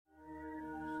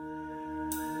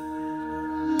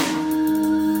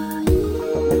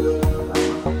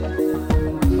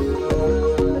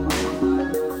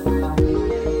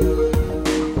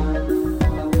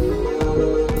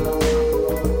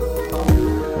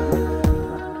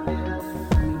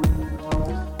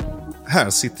här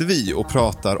sitter vi och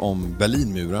pratar om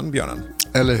Berlinmuren, Björnen.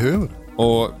 Eller hur?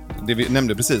 Och det vi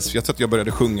nämnde precis, jag tror att jag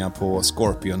började sjunga på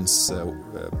Scorpions,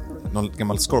 någon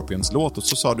gammal Scorpions-låt, och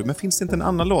så sa du, men finns det inte en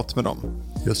annan låt med dem?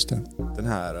 Just det. Den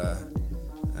här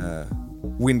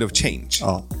Wind of Change.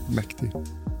 Ja, mäktig.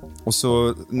 Och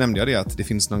så nämnde jag det att det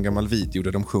finns någon gammal video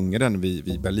där de sjunger den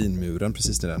vid Berlinmuren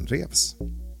precis när den revs.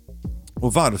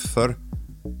 Och varför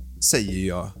säger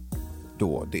jag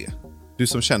då det? Du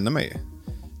som känner mig,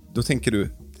 då tänker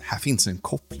du, här finns en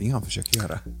koppling han försöker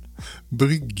göra.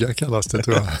 Brygga kallas det,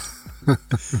 tror jag.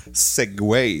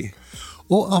 Segway.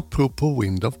 Och apropå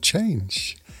Wind of Change.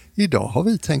 Idag har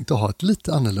vi tänkt att ha ett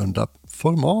lite annorlunda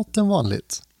format än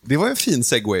vanligt. Det var en fin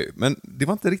segway, men det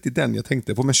var inte riktigt den jag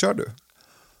tänkte på. Men kör du.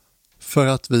 För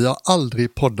att vi har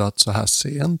aldrig poddat så här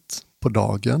sent på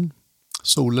dagen.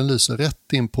 Solen lyser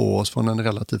rätt in på oss från en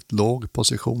relativt låg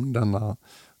position denna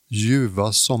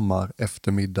ljuva sommar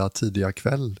eftermiddag tidiga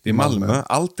kväll. I Malmö.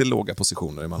 Allt är låga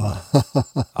positioner i Malmö.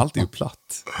 Allt är ju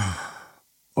platt.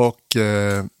 Och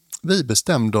vi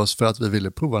bestämde oss för att vi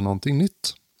ville prova någonting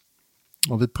nytt.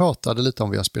 Och vi pratade lite om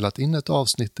vi har spelat in ett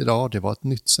avsnitt idag. Det var ett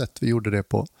nytt sätt vi gjorde det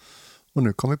på. Och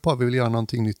nu kom vi på att vi vill göra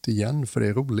någonting nytt igen, för det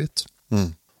är roligt.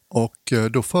 Mm. Och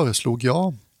då föreslog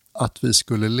jag att vi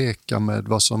skulle leka med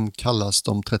vad som kallas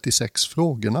de 36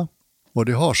 frågorna. Och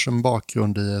det har sin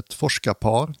bakgrund i ett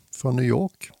forskarpar från New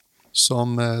York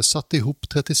som satte ihop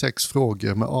 36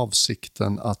 frågor med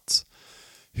avsikten att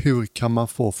hur kan man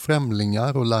få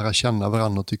främlingar att lära känna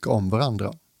varandra och tycka om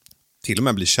varandra? Till och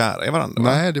med bli kära i varandra.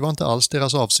 Nej, det var inte alls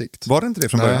deras avsikt. Var det inte det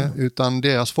från början? Nej, utan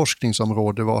deras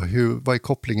forskningsområde var vad är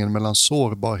kopplingen mellan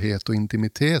sårbarhet och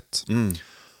intimitet. Mm.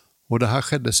 Och det här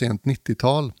skedde sent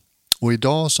 90-tal. Och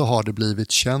idag så har det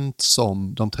blivit känt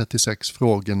som de 36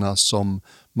 frågorna som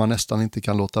man nästan inte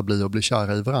kan låta bli att bli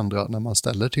kära i varandra när man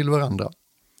ställer till varandra.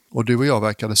 Och du och jag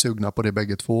verkade sugna på det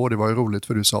bägge två, och det var ju roligt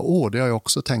för du sa, det har jag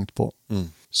också tänkt på. Mm.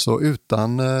 Så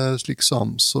utan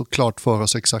så klart för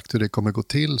oss exakt hur det kommer gå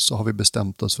till, så har vi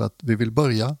bestämt oss för att vi vill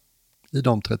börja i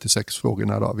de 36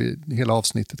 frågorna idag. Hela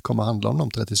avsnittet kommer handla om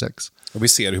de 36. Och vi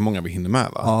ser hur många vi hinner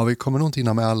med, va? Ja, vi kommer nog inte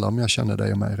hinna med alla om jag känner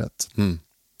dig och mig rätt. Mm.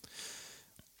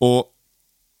 Och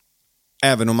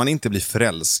även om man inte blir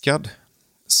förälskad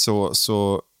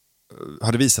så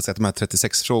har det visat sig att de här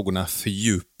 36 frågorna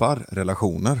fördjupar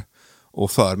relationer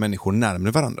och för människor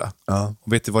närmare varandra. Ja.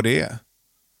 Och vet du vad det är?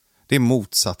 Det är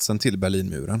motsatsen till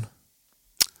Berlinmuren.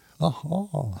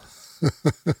 Jaha.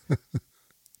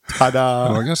 Tada!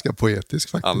 Det var ganska poetisk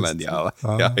faktiskt. Ja,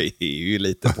 men jag är ju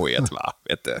lite poet, va?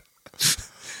 Vet du?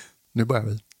 Nu börjar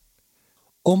vi.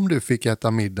 Om du fick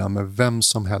äta middag med vem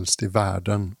som helst i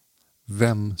världen,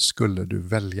 vem skulle du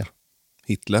välja?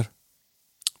 Hitler.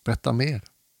 Berätta mer.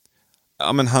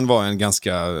 Ja, men han var en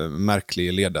ganska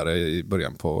märklig ledare i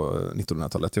början på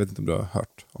 1900-talet. Jag vet inte om du har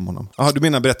hört om honom. Du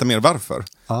menar berätta mer varför?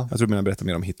 Ja. Jag tror du menar berätta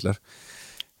mer om Hitler.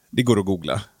 Det går att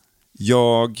googla.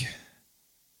 Jag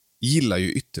gillar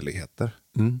ju ytterligheter.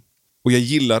 Mm. Och jag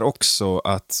gillar också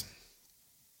att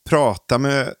prata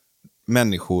med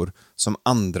människor som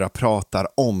andra pratar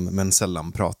om men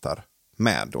sällan pratar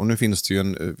med. Och nu finns det ju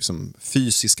en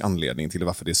fysisk anledning till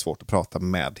varför det är svårt att prata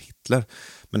med Hitler.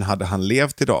 Men hade han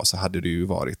levt idag så hade det ju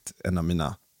varit en av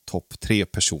mina topp 3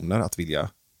 personer att vilja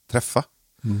träffa.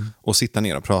 Och sitta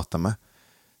ner och prata med.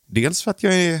 Dels för att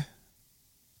jag är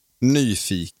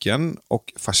nyfiken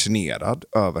och fascinerad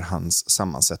över hans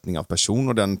sammansättning av person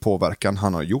och den påverkan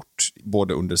han har gjort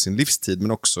både under sin livstid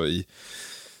men också i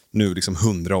nu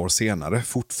 100 år senare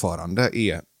fortfarande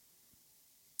är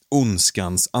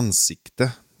ondskans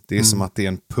ansikte. Det är som att det är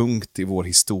en punkt i vår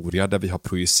historia där vi har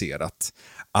projicerat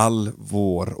all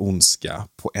vår ondska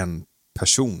på en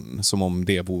person, som om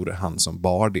det vore han som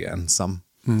bar det ensam.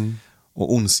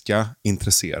 Och ondska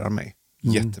intresserar mig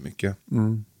jättemycket.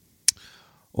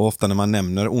 Och ofta när man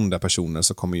nämner onda personer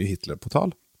så kommer ju Hitler på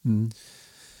tal.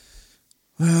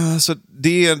 Så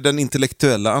det är den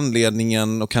intellektuella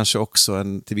anledningen och kanske också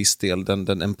till viss del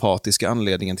den empatiska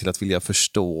anledningen till att vilja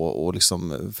förstå och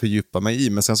fördjupa mig i.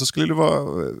 Men sen så skulle det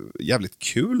vara jävligt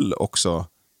kul också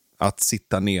att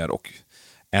sitta ner och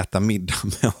äta middag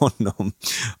med honom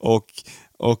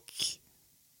och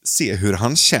se hur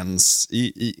han känns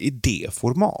i det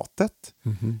formatet.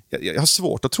 Jag har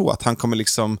svårt att tro att han kommer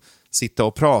sitta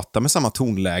och prata med samma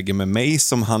tonläge med mig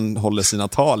som han håller sina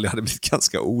tal. Det hade blivit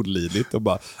ganska olidligt och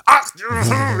bara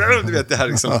du vet, det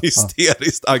här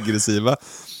hysteriskt aggressiva.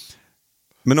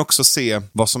 Men också se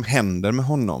vad som händer med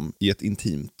honom i ett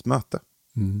intimt möte.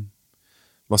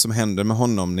 Vad som händer med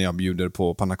honom när jag bjuder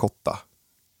på panna cotta.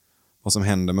 Vad som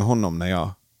händer med honom när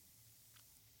jag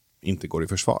inte går i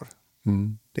försvar.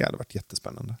 Det hade varit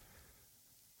jättespännande.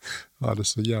 Jag hade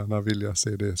så gärna vilja se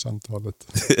det samtalet.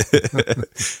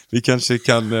 Vi kanske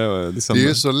kan... liksom... Det är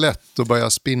ju så lätt att börja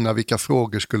spinna vilka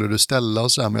frågor skulle du ställa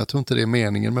och så här, men jag tror inte det är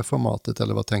meningen med formatet,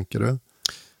 eller vad tänker du?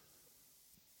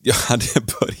 Jag hade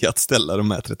börjat ställa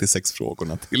de här 36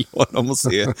 frågorna till honom och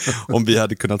se om vi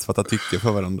hade kunnat fatta tycke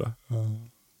för varandra.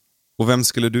 Och vem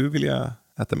skulle du vilja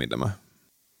äta middag med?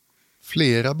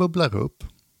 Flera bubblar upp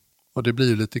och det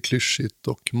blir lite klyschigt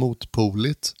och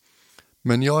motpoligt.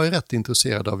 Men jag är rätt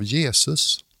intresserad av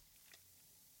Jesus.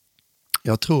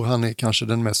 Jag tror han är kanske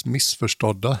den mest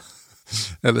missförstådda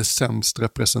eller sämst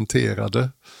representerade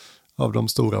av de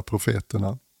stora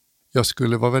profeterna. Jag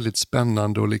skulle vara väldigt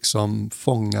spännande att liksom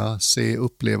fånga, se,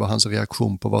 uppleva hans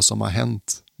reaktion på vad som har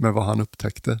hänt med vad han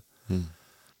upptäckte.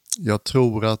 Jag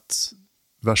tror att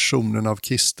versionen av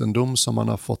kristendom som man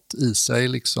har fått i sig,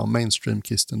 liksom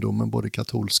mainstream-kristendomen, både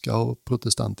katolska och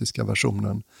protestantiska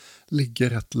versionen, ligger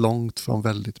rätt långt från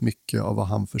väldigt mycket av vad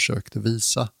han försökte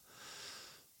visa.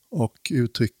 Och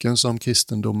uttrycken som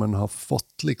kristendomen har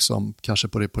fått, liksom, kanske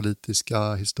på det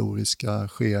politiska, historiska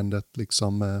skeendet,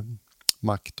 liksom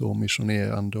makt och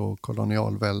missionerande och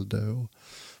kolonialvälde och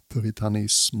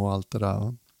puritanism och allt det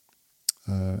där.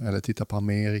 Eller titta på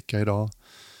Amerika idag.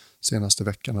 Senaste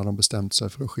veckan har de bestämt sig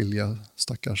för att skilja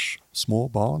stackars små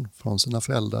barn från sina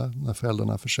föräldrar när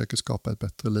föräldrarna försöker skapa ett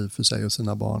bättre liv för sig och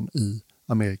sina barn i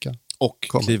Amerika. Och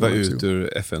kliva ut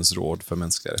ur FNs råd för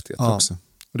mänskliga rättigheter också.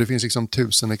 Och det finns liksom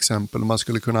 1000 exempel. Man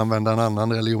skulle kunna använda en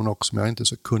annan religion också, men jag är inte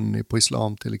så kunnig på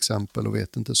islam till exempel och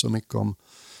vet inte så mycket om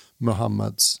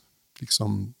Muhammeds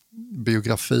liksom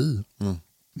biografi.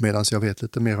 Medan jag vet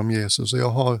lite mer om Jesus. Och jag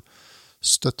har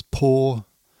stött på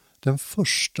den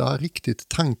första riktigt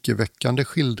tankeväckande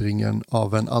skildringen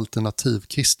av en alternativ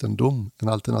kristendom, en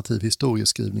alternativ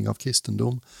historieskrivning av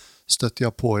kristendom, stötte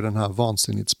jag på i den här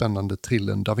vansinnigt spännande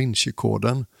thrillern Da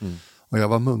Vinci-koden. Och jag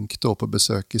var munk då på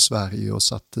besök i Sverige och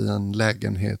satt i en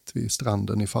lägenhet vid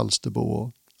stranden i Falsterbo.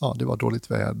 Och, ja, det var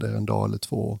dåligt väder en dag eller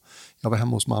två. Jag var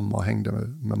hemma hos mamma och hängde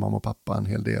med mamma och pappa en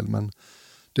hel del, men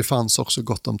det fanns också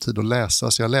gott om tid att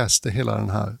läsa, så jag läste hela den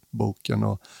här boken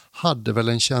och hade väl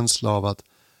en känsla av att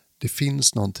det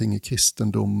finns någonting i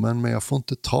kristendomen, men jag får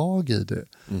inte tag i det.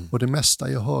 Och det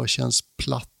mesta jag hör känns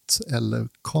platt eller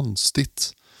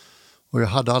konstigt. Och jag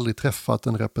hade aldrig träffat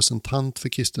en representant för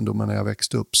kristendomen när jag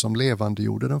växte upp som levande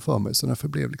gjorde den för mig, så den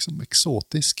förblev liksom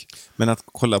exotisk. Men att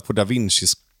kolla på Da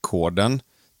Vinci-koden,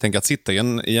 tänk att sitta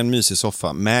i en mysig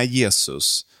soffa med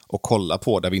Jesus och kolla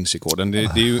på Da Vinci-koden.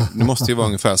 Det måste ju vara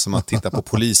ungefär som att titta på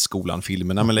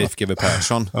Polisskolan-filmerna med Leif GW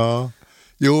Persson. Ja.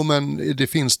 Jo, men det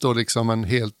finns då liksom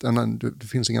det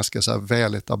finns en ganska så här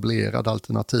väletablerad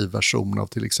alternativ version av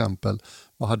till exempel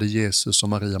vad hade Jesus och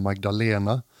Maria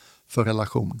Magdalena för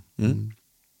relation.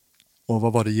 Och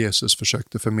vad var det Jesus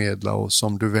försökte förmedla, och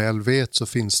som du väl vet så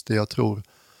finns det, jag tror,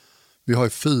 vi har ju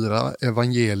 4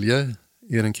 evangelier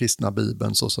i den kristna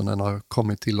bibeln så som den har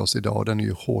kommit till oss idag. Den är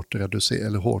ju hårt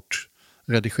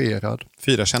redigerad.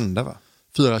 4 kända, va?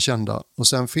 4 kända. Och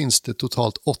sen finns det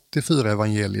totalt 84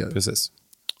 evangelier. Precis.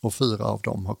 Och 4 av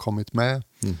dem har kommit med.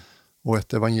 Och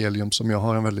ett evangelium som jag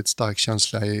har en väldigt stark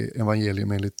känsla i,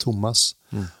 evangelium enligt Thomas.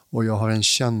 Och jag har en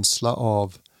känsla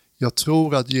av, jag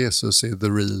tror att Jesus är the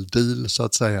real deal så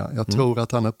att säga. Jag tror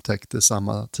att han upptäckte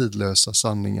samma tidlösa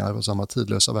sanningar och samma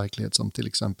tidlösa verklighet som till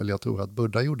exempel jag tror att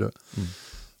Buddha gjorde.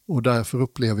 Och därför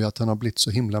upplever jag att han har blivit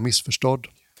så himla missförstådd.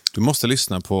 Du måste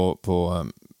lyssna på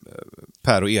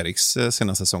Per och Eriks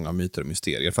senaste säsong av Myter och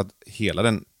Mysterier, för att hela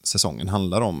den säsongen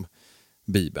handlar om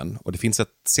Bibeln. Och det finns ett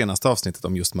senaste avsnittet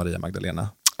om just Maria Magdalena.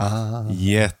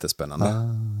 Jättespännande.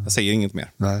 Jag säger inget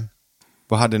mer. Nej.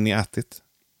 Vad hade ni ätit?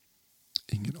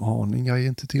 Ingen aning, jag är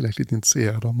inte tillräckligt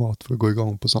intresserad av mat för att gå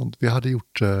igång på sånt. Vi hade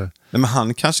gjort... Nej, men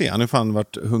han kanske är, han har fan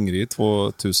varit hungrig i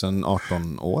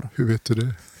 2018 år. Hur vet du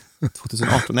det?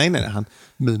 2018? Nej, han...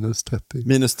 Minus 30.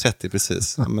 Minus 30,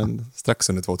 precis. Men strax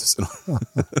under 2000 år.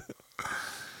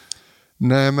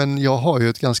 Nej, men jag har ju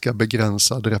ett ganska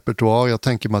begränsad repertoar. Jag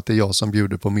tänker mig att det är jag som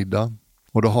bjuder på middag.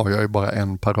 Och då har jag ju bara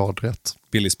en paradrätt.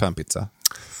 Billys panpizza.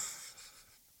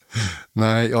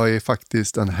 Nej, jag är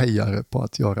faktiskt en hejare på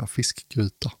att göra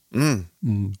fiskgryta.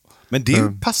 Men det är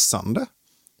ju passande.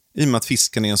 I och med att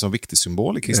fisken är en så viktig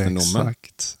symbol i kristendomen.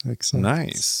 Exakt.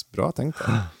 Nice, bra tänkt.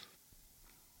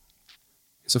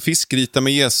 Så fiskgryta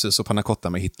med Jesus och panna cotta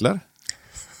med Hitler.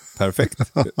 Perfekt.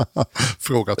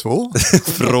 Fråga 2.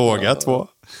 Fråga 2.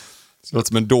 Det låter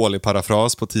som en dålig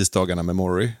parafras på tisdagarna med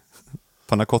Maury.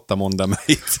 Panna cotta måndag med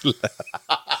Hitler.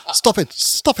 Stop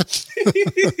it!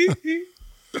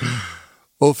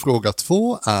 Och fråga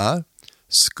 2 är: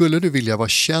 skulle du vilja vara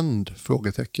känd?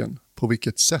 Frågetecken. På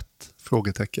vilket sätt?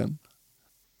 Frågetecken.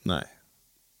 Nej.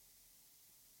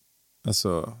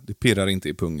 Alltså, det pirrar inte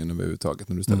i pungen överhuvudtaget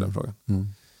när du ställer den frågan.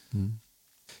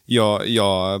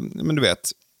 Men du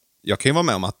vet, jag kan ju vara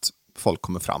med om att folk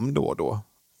kommer fram då och då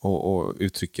och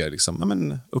uttrycker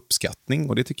liksom, uppskattning,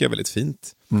 och det tycker jag är väldigt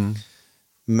fint.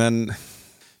 Men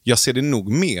jag ser det nog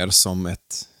mer som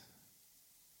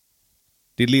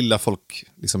det lilla folk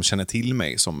liksom känner till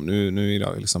mig som. Nu är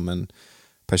jag liksom en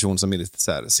person som är lite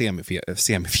så här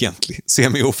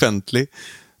semi-offentlig.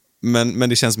 Men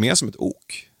det känns mer som ett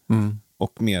ok.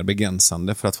 Och mer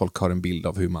begränsande, för att folk har en bild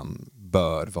av hur man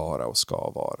bör vara och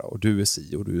ska vara. Och du är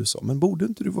si och du är så. Men borde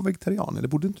inte du vara vegetarian? Eller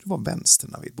borde inte du vara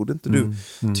vänsternavid? Borde inte du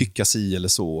tycka si eller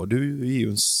så? Du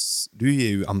är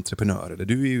ju entreprenör, eller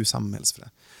du är ju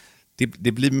samhällsförälder.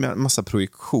 Det blir en massa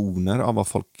projektioner av vad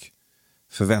folk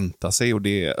förväntar sig. Och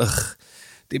det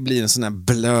blir en sån här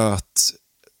blöt,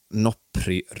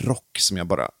 nopprig rock som jag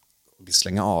bara vill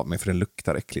slänga av mig, för den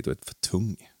luktar äckligt och är för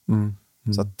tung.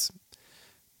 Så att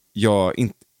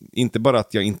inte bara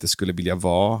att jag inte skulle vilja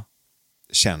vara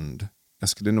känd. Jag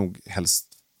skulle nog helst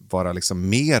vara liksom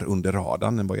mer under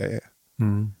radarn än vad jag är.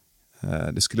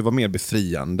 Det skulle vara mer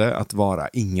befriande att vara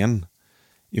ingen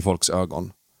i folks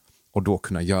ögon och då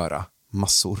kunna göra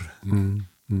massor.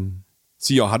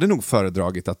 Så jag hade nog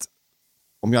föredragit att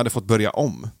om jag hade fått börja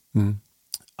om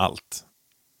allt,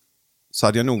 så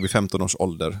hade jag nog vid 15 års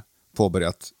ålder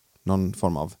påbörjat någon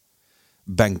form av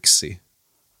Banksy-bana.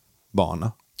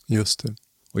 Just det.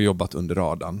 Och jobbat under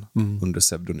radarn, under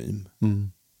pseudonym.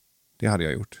 Det hade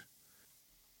jag gjort.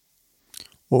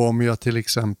 Och om jag till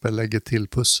exempel lägger till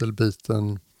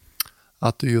pusselbiten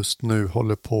att du just nu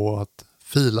håller på att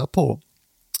fila på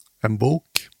en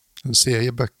bok, en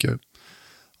serie böcker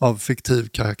av fiktiv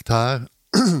karaktär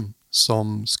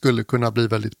som skulle kunna bli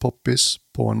väldigt poppis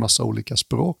på en massa olika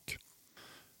språk.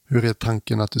 Hur är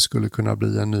tanken att det skulle kunna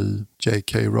bli en ny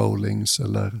J.K. Rowlings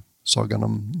eller Sagan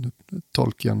om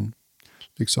Tolkien?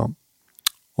 Liksom.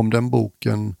 Om den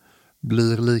boken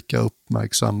blir lika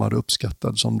uppmärksammad och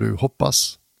uppskattad som du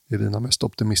hoppas i dina mest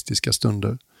optimistiska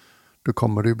stunder, då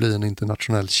kommer du bli en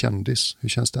internationell kändis. Hur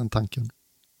känns den tanken?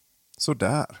 Så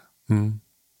där.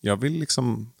 Jag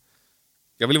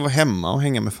vill vara hemma och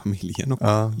hänga med familjen och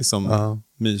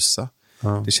mysa.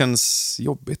 Det känns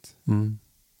jobbigt.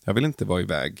 Jag vill inte vara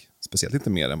iväg, speciellt inte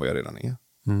mer än vad jag redan är.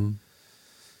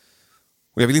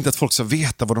 Och jag vill inte att folk ska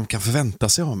veta vad de kan förvänta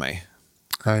sig av mig.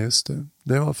 Ja, just det.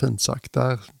 Det var fint sagt.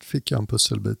 Där fick jag en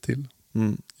pusselbit till.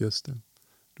 Just det.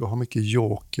 Du har mycket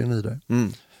jokern i det.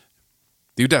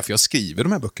 Det är ju därför jag skriver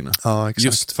de här böckerna. Ja, exakt.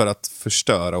 Just för att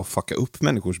förstöra och fucka upp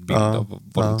människors bild av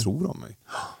vad de tror om mig.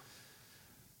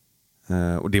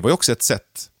 Och det var ju också ett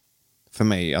sätt för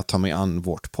mig att ta mig an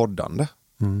vårt poddande.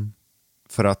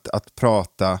 För att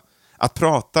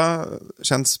prata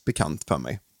känns bekant för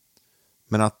mig.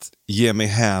 Men att ge mig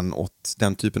hän åt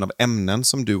den typen av ämnen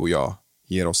som du och jag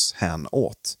ger oss hän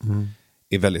åt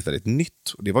är väldigt, väldigt nytt.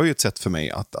 Och det var ju ett sätt för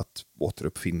mig att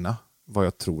återuppfinna vad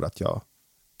jag tror att jag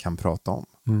kan prata om.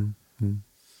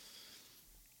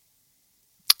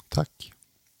 Tack.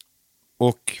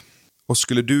 Och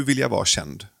skulle du vilja vara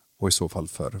känd? Och i så fall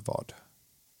för vad?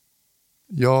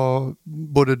 Ja,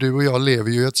 både du och jag lever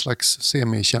ju i ett slags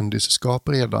semikändisskap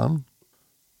redan.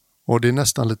 Och det är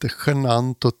nästan lite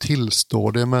genant att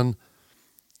tillstå det, men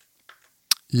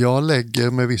jag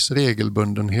lägger med viss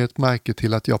regelbundenhet märke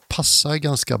till att jag passar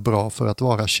ganska bra för att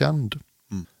vara känd.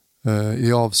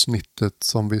 I avsnittet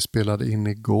som vi spelade in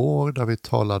igår, där vi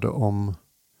talade om,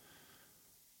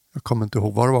 jag kommer inte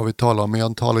ihåg vad det var vi talade om, men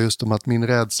jag talade just om att min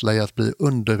rädsla är att bli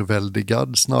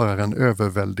underväldigad snarare än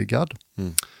överväldigad.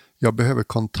 Jag behöver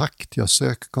kontakt, jag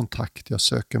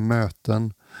söker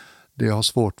möten. Det har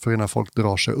svårt för när folk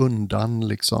drar sig undan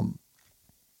liksom.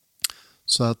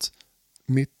 Så att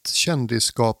mitt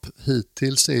kändisskap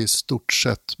hittills är i stort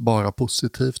sett bara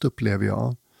positivt, upplever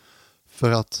jag.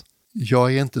 För att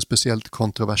jag är inte speciellt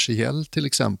kontroversiell till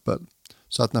exempel.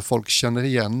 Så att när folk känner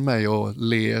igen mig och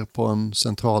ler på en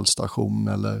centralstation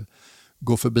eller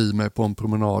går förbi mig på en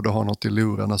promenad och har något i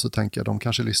lurarna, så tänker jag de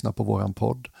kanske lyssnar på våran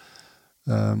podd.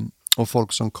 Och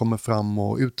folk som kommer fram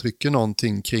och uttrycker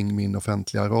någonting kring min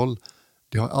offentliga roll,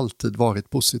 det har alltid varit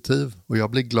positiv och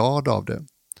jag blir glad av det.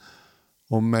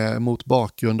 Och mot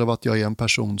bakgrund av att jag är en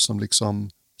person som liksom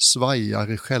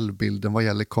svajar i självbilden vad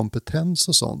gäller kompetens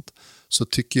och sånt, så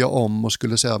tycker jag om och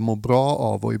skulle säga må bra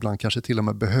av och ibland kanske till och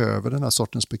med behöver den här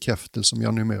sortens bekräftelse som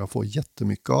jag numera får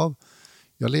jättemycket av.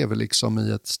 Jag lever liksom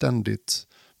i ett ständigt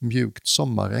mjukt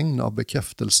sommarregn av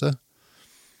bekräftelse.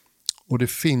 Och det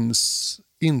finns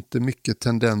inte mycket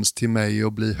tendens till mig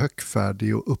att bli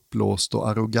högfärdig och uppblåst och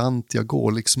arrogant. Jag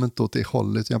går liksom inte åt det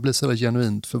hållet. Jag blir så där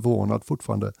genuint förvånad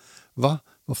fortfarande. Va?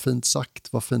 Vad fint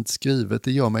sagt, vad fint skrivet.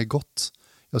 Det gör mig gott.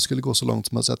 Jag skulle gå så långt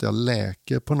som att säga att jag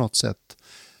läker på något sätt,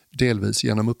 delvis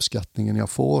genom uppskattningen jag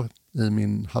får i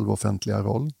min halvoffentliga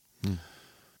roll.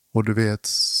 Och du vet,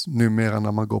 numera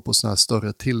när man går på såna här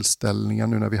större tillställningar,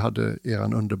 nu när vi hade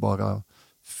eran underbara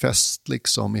fest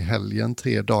liksom i helgen,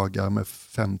 3 dagar med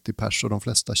 50 pers, och de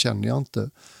flesta känner jag inte.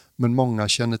 Men många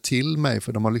känner till mig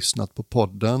för de har lyssnat på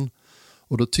podden.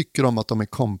 Och då tycker de att de är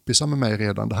kompisar med mig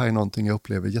redan. Det här är någonting jag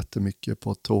upplever jättemycket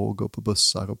på tåg och på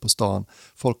bussar och på stan.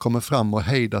 Folk kommer fram och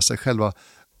hejdar sig själva.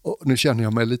 Och nu känner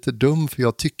jag mig lite dum för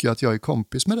jag tycker att jag är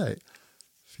kompis med dig.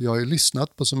 För jag har ju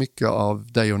lyssnat på så mycket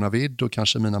av dig och Navid och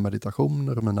kanske mina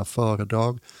meditationer och mina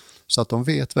föredrag. Så att de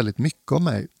vet väldigt mycket om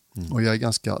mig. Och jag är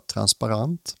ganska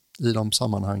transparent i de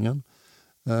sammanhangen.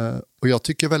 Och jag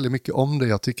tycker väldigt mycket om det.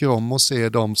 Jag tycker om att se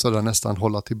dem så där nästan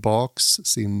hålla tillbaks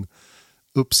sin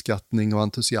uppskattning och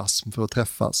entusiasm för att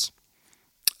träffas.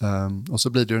 Och så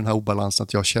blir det den här obalansen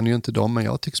att jag känner ju inte dem, men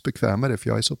jag tycks bekväm med det för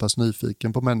jag är så pass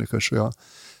nyfiken på människor så jag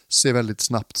ser väldigt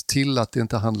snabbt till att det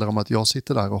inte handlar om att jag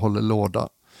sitter där och håller låda,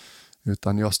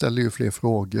 utan jag ställer ju fler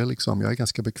frågor liksom. Jag är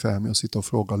ganska bekväm med att sitta och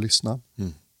fråga och lyssna.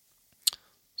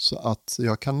 Så att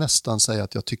jag kan nästan säga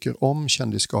att jag tycker om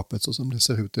kändisskapet så som det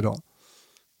ser ut idag.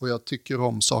 Och jag tycker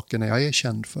om sakerna jag är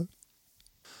känd för.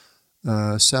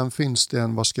 Sen finns det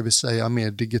en, vad ska vi säga,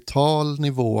 mer digital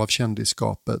nivå av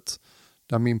kändisskapet.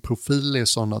 Där min profil är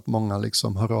sån att många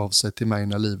liksom hör av sig till mig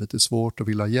när livet är svårt och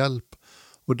vill ha hjälp.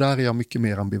 Och där är jag mycket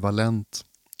mer ambivalent.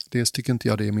 Dels tycker inte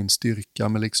jag det är min styrka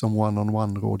med liksom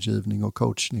one-on-one rådgivning och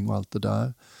coachning och allt det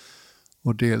där.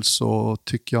 Och dels så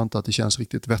tycker jag inte att det känns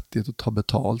riktigt vettigt att ta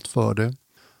betalt för det.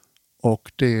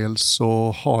 Och dels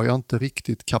så har jag inte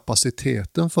riktigt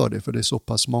kapaciteten för det, för det är så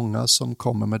pass många som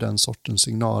kommer med den sortens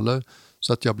signaler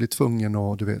så att jag blir tvungen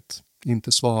att, du vet,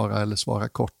 inte svara eller svara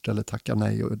kort eller tacka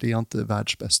nej, och det är jag inte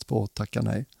världsbäst på att tacka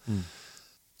nej.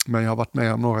 Men jag har varit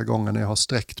med om några gånger när jag har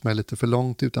sträckt mig lite för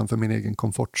långt utanför min egen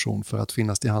komfortzon för att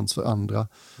finnas till hands för andra.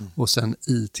 Och sen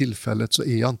i tillfället så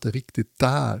är jag inte riktigt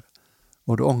där.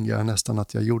 Och då ångrar jag nästan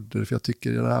att jag gjorde det, för jag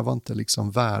tycker det där var inte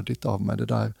liksom värdigt av mig.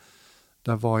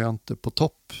 Där var jag inte på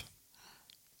topp.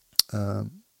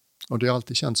 Och det har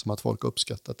alltid känts som att folk har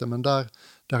uppskattat det. Men där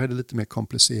är det lite mer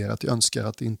komplicerat. Jag önskar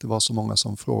att det inte var så många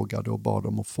som frågade och bad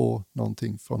om att få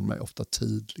någonting från mig. Ofta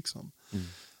tid liksom.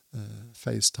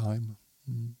 FaceTime.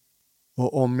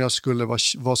 Och om jag skulle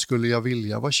vad skulle jag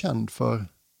vilja vara känd för?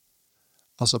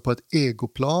 Alltså på ett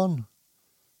egoplan.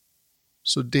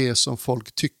 Så det som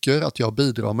folk tycker att jag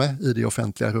bidrar med i det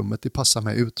offentliga rummet, det passar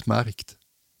mig utmärkt.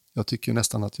 Jag tycker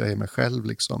nästan att jag är mig själv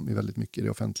liksom, i väldigt mycket i det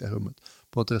offentliga rummet.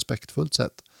 På ett respektfullt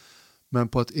sätt. Men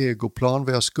på ett egoplan,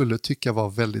 vad jag skulle tycka var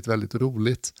väldigt, väldigt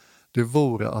roligt, det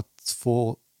vore att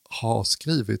få ha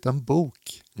skrivit en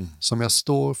bok som jag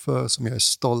står för, som jag är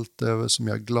stolt över, som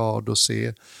jag är glad att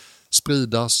se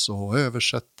spridas och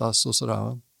översättas och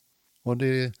sådär. Och det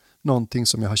är någonting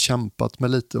som jag har kämpat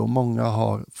med lite, och många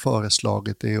har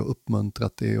föreslagit det och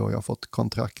uppmuntrat det, och jag har fått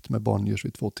kontrakt med Bonniers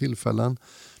vid 2 tillfällen,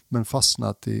 men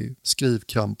fastnat i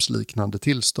skrivkrampsliknande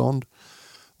tillstånd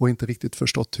och inte riktigt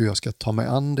förstått hur jag ska ta mig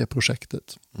an det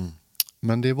projektet.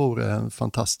 Men det vore en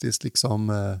fantastisk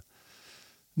liksom,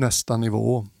 nästa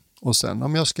nivå. Och sen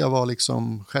om jag ska vara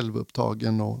liksom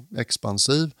självupptagen och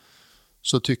expansiv,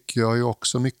 så tycker jag ju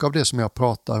också mycket av det som jag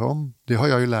pratar om, det har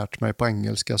jag ju lärt mig på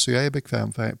engelska, så jag är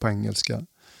bekväm på engelska.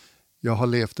 Jag har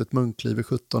levt ett munkliv i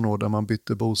 17 år där man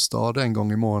bytte bostad en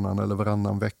gång i månaden eller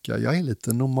varannan vecka. Jag är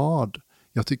lite nomad.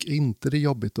 Jag tycker inte det är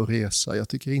jobbigt att resa. Jag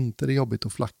tycker inte det är jobbigt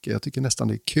att flacka. Jag tycker nästan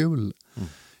det är kul.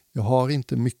 Jag har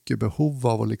inte mycket behov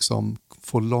av att liksom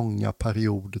få långa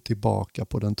perioder tillbaka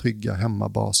på den trygga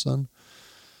hemmabasen.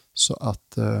 Så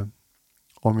att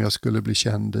om jag skulle bli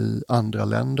känd i andra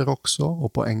länder också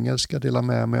och på engelska dela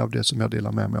med mig av det som jag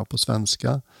delar med mig av på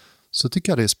svenska, så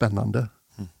tycker jag det är spännande.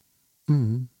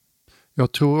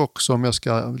 Jag tror också, om jag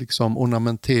ska liksom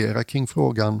ornamentera kring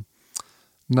frågan,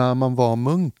 när man var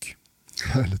munk,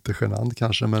 lite genant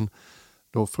kanske, men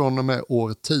då från och med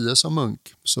år 10 som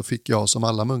munk så fick jag som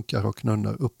alla munkar och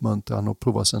nunnor uppmuntran att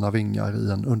prova sina vingar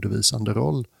i en undervisande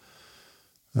roll.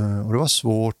 Och det var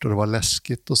svårt och det var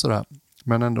läskigt och sådär.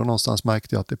 Men ändå någonstans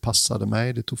märkte jag att det passade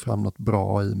mig. Det tog fram något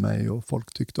bra i mig och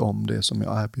folk tyckte om det som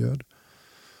jag erbjöd.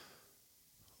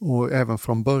 Och även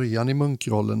från början i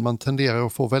munkrollen, man tenderar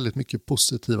att få väldigt mycket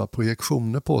positiva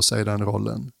projektioner på sig i den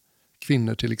rollen.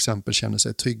 Kvinnor till exempel känner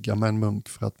sig trygga med en munk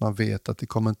för att man vet att det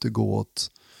kommer inte gå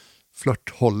åt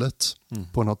flörthållet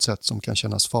på något sätt som kan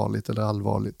kännas farligt eller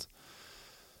allvarligt.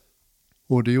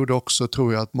 Och det gjorde också,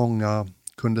 tror jag, att många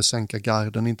kunde sänka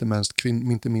garden, inte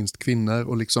minst kvinnor,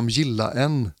 och liksom gilla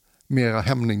en mera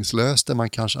hämningslöst än man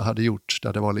kanske hade gjort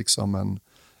där det var liksom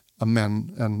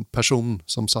men en person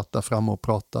som satt där framme och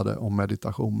pratade om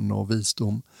meditation och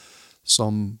visdom,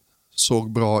 som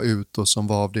såg bra ut och som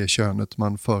var av det könet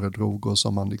man föredrog och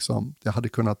som man liksom, det hade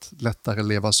kunnat lättare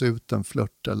levas ut en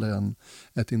flört eller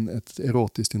ett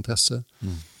erotiskt intresse.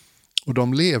 Och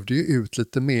de levde ju ut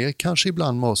lite mer, kanske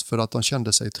ibland med oss för att de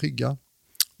kände sig trygga.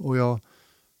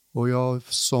 Och jag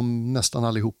som nästan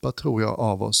allihopa tror jag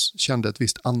av oss kände ett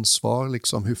visst ansvar.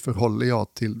 Liksom, hur förhåller jag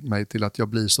mig till att jag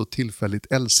blir så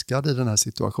tillfälligt älskad i den här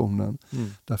situationen?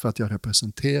 Därför att jag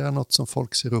representerar något som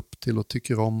folk ser upp till och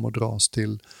tycker om och dras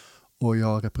till. Och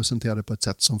jag representerar det på ett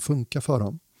sätt som funkar för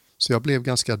dem. Så jag blev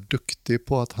ganska duktig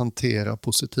på att hantera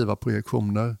positiva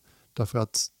projektioner. Därför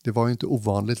att det var ju inte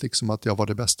ovanligt liksom att jag var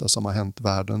det bästa som har hänt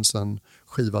världen sedan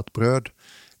skivat bröd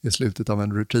i slutet av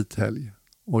en retreathelg.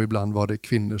 Och ibland var det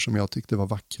kvinnor som jag tyckte var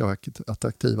vackra och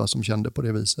attraktiva som kände på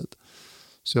det viset.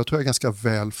 Så jag tror jag är ganska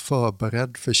väl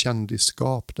förberedd för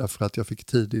kändisskap därför att jag fick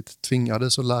tidigt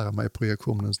tvingades att lära mig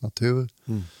projektionens natur.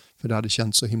 För det hade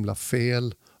känts så himla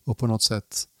fel och på något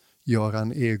sätt göra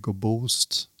en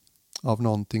egoboost av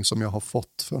någonting som jag har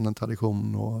fått från en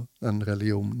tradition och en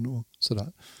religion och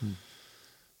sådär.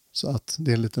 Så att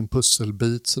det är en liten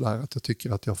pusselbit sådär att jag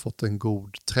tycker att jag har fått en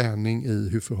god träning i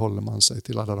hur förhåller man sig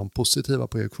till alla de positiva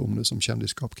projektioner som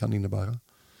kändisskap kan innebära.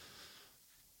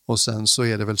 Och sen så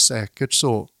är det väl säkert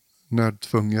så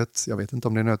nödtvunget, jag vet inte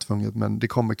om det är nödtvunget, men det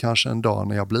kommer kanske en dag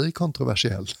när jag blir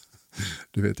kontroversiell.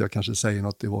 Du vet, jag kanske säger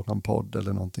något i våran podd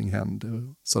eller någonting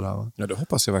händer. Sådär. Ja, det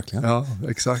hoppas jag verkligen. Ja,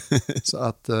 exakt. Så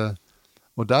att,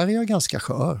 och där är jag ganska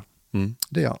skör.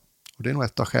 Det är jag. Och det är nog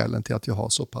ett av skälen till att jag har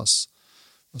så pass,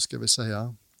 vad ska vi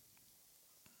säga,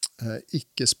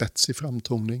 icke-spetsig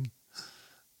framtoning.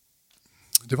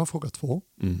 Det var fråga 2.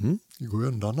 Vi går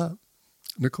undan här.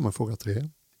 Nu kommer fråga 3.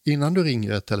 Innan du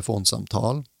ringer ett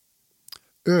telefonsamtal,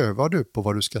 övar du på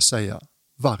vad du ska säga?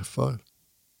 Varför?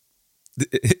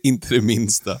 Inte det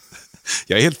minsta.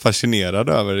 Jag är helt fascinerad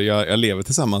över det. Jag lever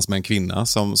tillsammans med en kvinna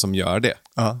som gör det.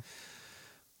 Ja.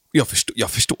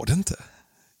 Jag förstår det inte.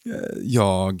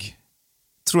 Jag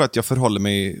tror att jag förhåller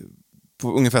mig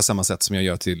på ungefär samma sätt som jag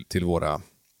gör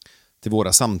till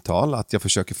våra samtal. Att jag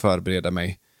försöker förbereda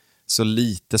mig så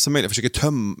lite som möjligt. Jag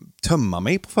försöker tömma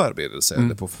mig på förberedelse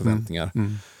eller på förväntningar.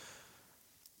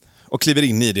 Och kliver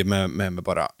in i det med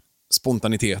bara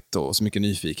spontanitet och så mycket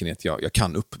nyfikenhet jag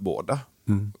kan uppbåda.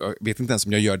 Jag vet inte ens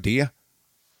om jag gör det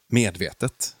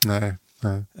medvetet. Nej.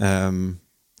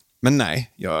 Men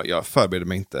nej, jag förbereder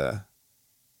mig inte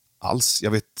alls.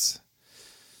 Jag vet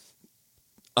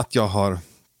att jag har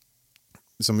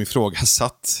som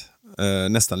ifrågasatt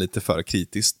nästan lite för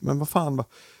kritiskt. Men vad fan,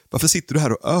 varför sitter du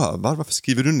här och övar? Varför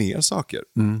skriver du ner saker?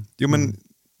 Jo, men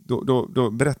då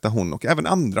berättar hon och även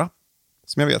andra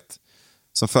som jag vet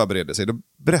som förbereder sig. Då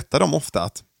berättar de ofta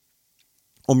att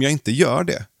om jag inte gör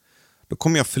det, då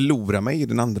kommer jag förlora mig i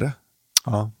den andra.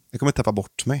 Ja. Jag kommer tappa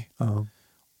bort mig. Ja.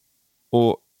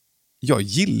 Och jag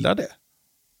gillar det.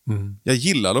 Jag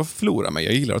gillar att förlora mig.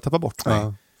 Jag gillar att tappa bort mig.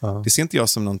 Ja. Ja. Det ser inte jag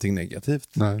som någonting negativt.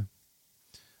 Nej.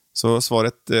 Så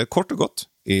svaret kort och gott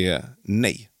är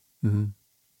nej.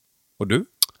 Och du?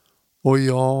 Och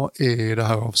jag är i det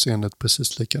här avseendet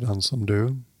precis likadan som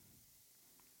du.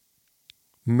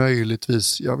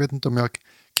 Möjligtvis, jag vet inte om jag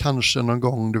kanske någon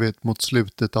gång, du vet, mot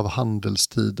slutet av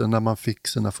handelstiden när man fick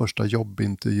sina första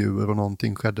jobbintervjuer och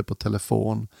någonting skedde på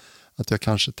telefon, att jag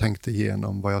kanske tänkte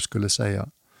igenom vad jag skulle säga.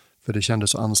 För det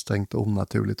kändes så ansträngt och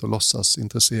onaturligt att låtsas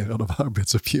intresserad av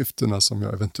arbetsuppgifterna som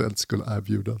jag eventuellt skulle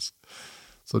erbjudas.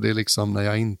 Så det är liksom när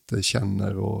jag inte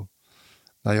känner och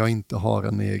när jag inte har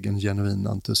en egen genuin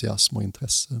entusiasm och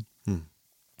intresse.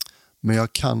 Men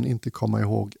jag kan inte komma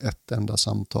ihåg ett enda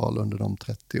samtal under de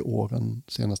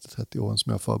senaste 30 åren som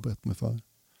jag har förberett mig för.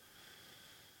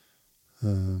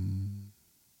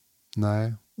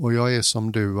 Nej, och jag är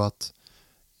som du att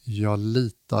jag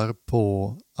litar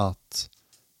på att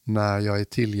när jag är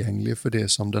tillgänglig för det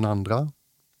som den andra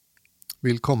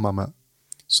vill komma med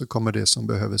så kommer det som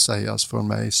behöver sägas från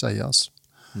mig sägas.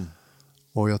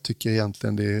 Och jag tycker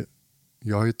egentligen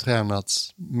jag har ju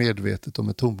tränats medvetet och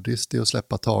metodiskt i att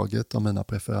släppa taget om mina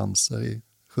preferenser i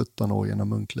 17 år genom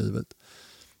munklivet.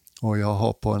 Och jag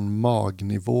har på en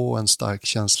magnivå en stark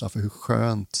känsla för hur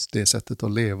skönt det sättet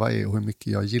att leva är och hur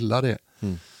mycket jag gillar det.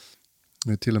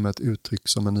 Det är till och med ett uttryck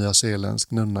som en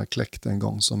nyzeeländsk nunna kläckte en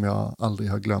gång som jag aldrig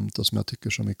har glömt och som jag tycker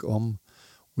så mycket om.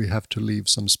 We have to leave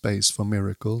some space for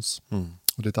miracles.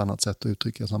 Och det är ett annat sätt att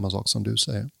uttrycka samma sak som du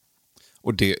säger.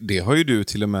 Och det har ju du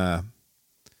till och med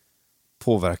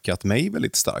påverkat mig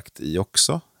väldigt starkt i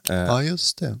också. Ja,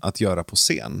 just det. Att göra på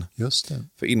scen. Just det.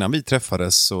 För innan vi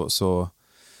träffades så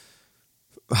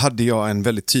hade jag en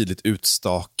väldigt tydligt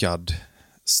utstakad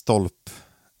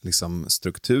liksom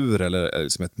struktur eller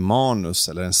liksom ett manus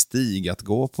eller en stig att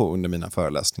gå på under mina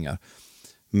föreläsningar.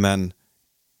 Men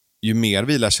ju mer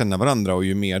vi lär känna varandra och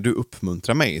ju mer du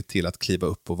uppmuntrar mig till att kliva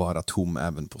upp och vara tom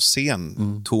även på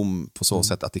scen. Tom på så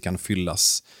sätt att det kan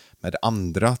fyllas med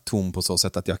andra. Tom på så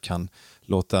sätt att jag kan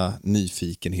låta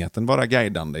nyfikenheten vara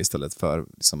guidande istället för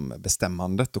liksom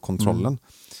bestämmandet och kontrollen.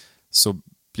 Så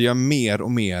blir jag mer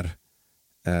och mer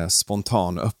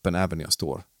spontan och öppen även när jag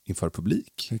står inför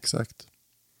publik. Exakt.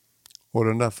 Och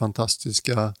den där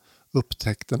fantastiska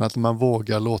upptäckten att man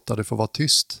vågar låta det få vara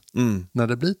tyst. När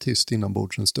det blir tyst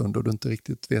inombords en stund och du inte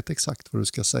riktigt vet exakt vad du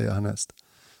ska säga härnäst,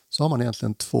 så har man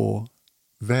egentligen 2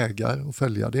 vägar att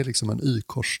följa. Det är liksom en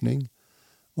y-korsning.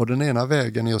 Och den ena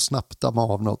vägen är att snabbt damma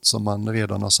av något som man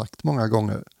redan har sagt många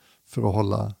gånger för att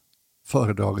hålla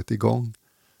föredraget igång.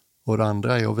 Och det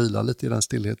andra är att vila lite i den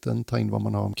stillheten, ta in vad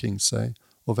man har omkring sig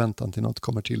och vänta till något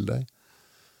kommer till dig.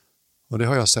 Och det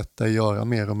har jag sett dig göra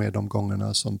mer och mer de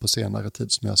gångerna som på senare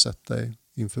tid som jag har sett dig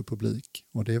inför publik.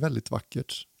 Och det är väldigt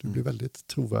vackert. Du blir väldigt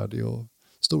trovärdig och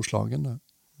storslagen där.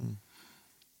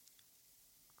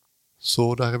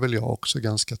 Så där är väl jag också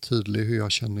ganska tydlig hur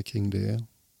jag känner kring det.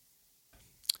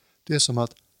 Det är som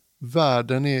att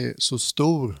världen är så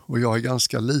stor och jag är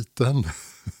ganska liten.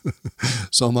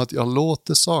 Som att jag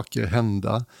låter saker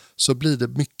hända så blir det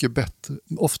mycket bättre,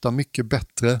 ofta mycket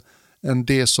bättre än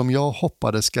det som jag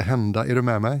hoppades ska hända. Är du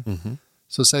med mig?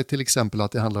 Så säg till exempel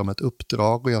att det handlar om ett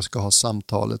uppdrag och jag ska ha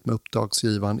samtalet med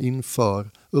uppdragsgivaren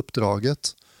inför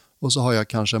uppdraget. Och så har jag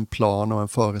kanske en plan och en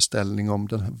föreställning om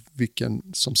vilken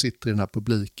som sitter i den här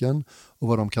publiken och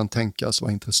vad de kan tänkas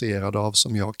vara intresserade av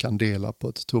som jag kan dela på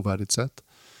ett trovärdigt sätt.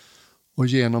 Och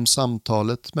genom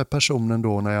samtalet med personen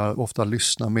då, när jag ofta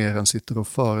lyssnar mer än sitter och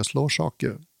föreslår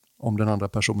saker, om den andra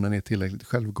personen är tillräckligt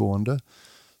självgående,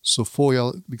 så får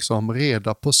jag liksom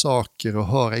reda på saker och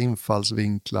höra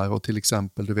infallsvinklar och till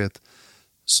exempel, du vet,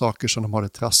 saker som de har det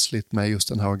trassligt med just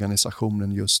den här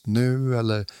organisationen just nu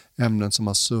eller ämnen som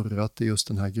har surrat i just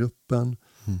den här gruppen.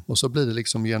 Och så blir det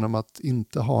liksom genom att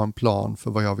inte ha en plan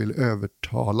för vad jag vill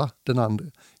övertala den andra.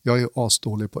 Jag är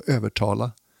asdålig på att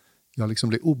övertala. Jag liksom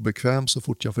blir obekväm så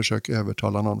fort jag försöker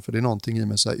övertala någon, för det är någonting i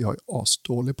mig som säger jag är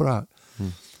asdålig på det här.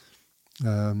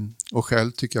 Och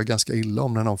själv tycker jag ganska illa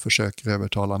om när någon försöker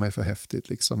övertala mig för häftigt.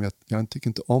 Liksom. Jag tycker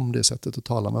inte om det sättet att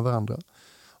tala med varandra.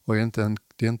 Och det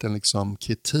är inte en liksom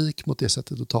kritik mot det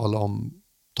sättet att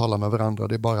tala med varandra.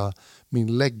 Det är bara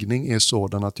min läggning är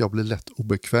sådan att jag blir lätt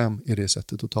obekväm i det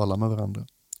sättet att tala med varandra.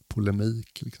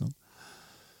 Polemik liksom.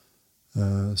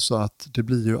 Så att det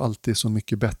blir ju alltid så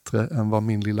mycket bättre än vad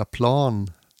min lilla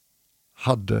plan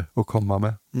hade att komma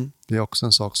med. Det är också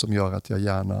en sak som gör att jag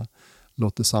gärna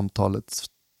låter samtalet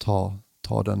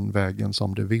ta den vägen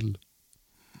som det vill.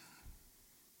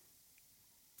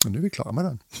 Och nu är vi klara med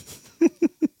den.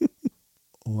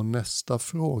 Och nästa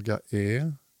fråga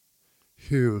är: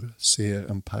 hur ser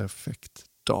en perfekt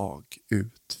dag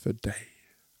ut för dig?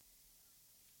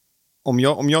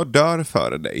 Om jag dör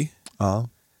före dig,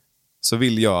 så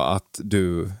vill jag att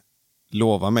du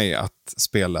lovar mig att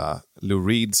spela Lou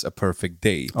Reeds A Perfect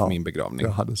Day på min begravning.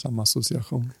 Jag hade samma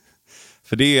association.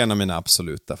 För det är en av mina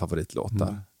absoluta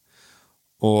favoritlåtar.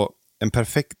 Och en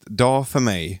perfekt dag för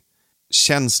mig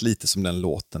känns lite som den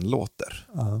låten låter.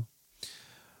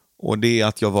 Och det är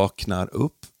att jag vaknar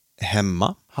upp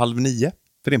hemma 8:30.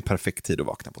 För det är en perfekt tid att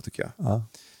vakna på, tycker jag.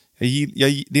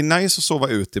 Det är nice att sova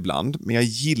ut ibland, men jag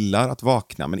gillar att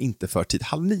vakna men inte för tid.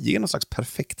 8:30 är någon slags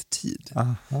perfekt tid.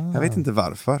 Jag vet inte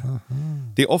varför.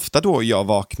 Det är ofta då jag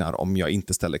vaknar om jag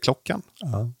inte ställer klockan.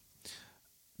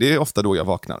 Det är ofta då jag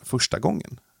vaknar första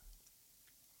gången.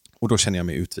 Och då känner jag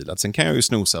mig utvilad. Sen kan jag ju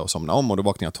snosa och somna om och då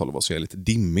vaknar jag 12 och så är jag lite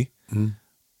dimmig.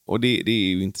 Och det är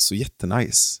ju inte så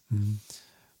jättenice.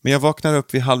 Men jag vaknar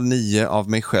upp vid 8:30 av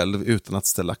mig själv utan att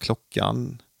ställa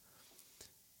klockan.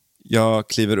 Jag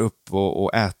kliver upp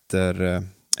och äter.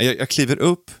 Jag kliver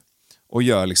upp och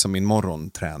gör liksom min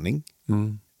morgonträning.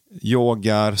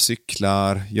 Yogar,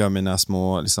 cyklar, gör mina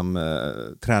små liksom,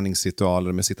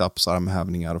 träningsritualer med sit-ups och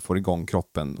armhävningar och får igång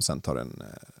kroppen. Och sen tar en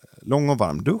lång och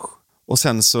varm dusch. Och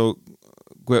sen så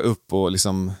går jag upp och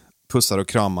liksom pussar och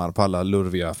kramar på alla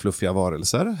lurviga, fluffiga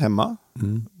varelser hemma.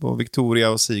 På Victoria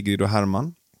och Sigrid och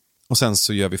Herman. Och sen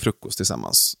så gör vi frukost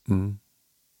tillsammans.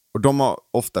 Och de har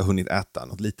ofta hunnit äta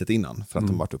något litet innan för att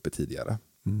de varit uppe tidigare.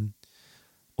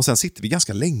 Och sen sitter vi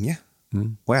ganska länge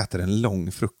och äter en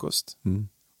lång frukost.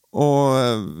 Och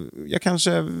jag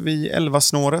kanske vid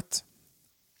 11-snåret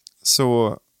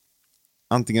så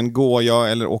antingen går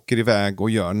jag eller åker iväg och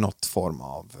gör något form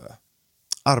av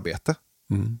arbete.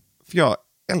 För jag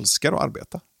älskar att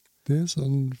arbeta. Det är en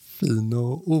sån fin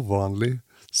och ovanlig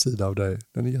sida av dig.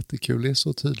 Den är jättekul, det är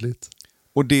så tydligt.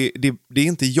 Och det är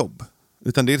inte jobb,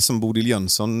 utan det är som Bodil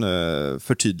Jönsson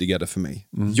förtydligade för mig.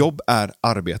 Jobb är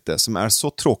arbete som är så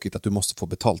tråkigt att du måste få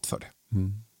betalt för det.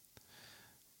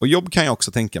 Och jobb kan jag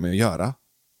också tänka mig att göra.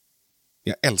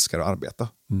 Jag älskar att arbeta.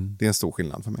 Det är en stor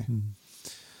skillnad för mig.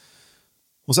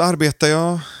 Och så arbetar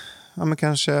jag men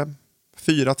kanske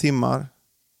 4 timmar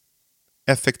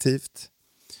effektivt.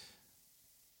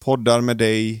 Poddar med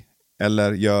dig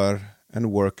eller gör en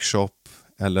workshop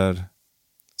eller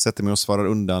sätter mig och svarar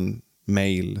undan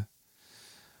mail.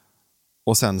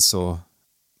 Och sen så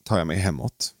tar jag mig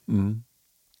hemåt.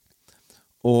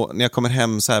 Och när jag kommer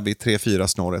hem så här vid 3-4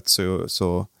 snåret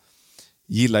så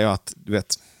gillar jag att, du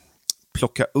vet,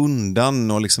 plocka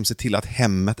undan och liksom se till att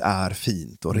hemmet är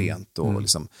fint och rent och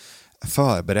liksom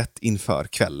förberett inför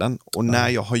kvällen. Och när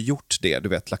jag har gjort det, du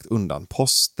vet, lagt undan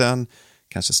posten,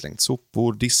 kanske slängt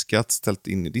sopor, diskat, ställt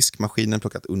in i diskmaskinen,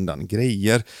 plockat undan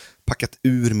grejer, packat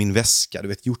ur min väska, du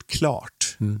vet, gjort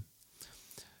klart.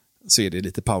 Så är det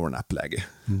lite powernap-läge.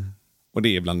 Och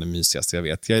det är bland det mysigaste jag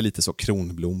vet. Jag är lite så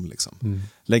kronblom liksom.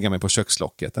 Lägga mig på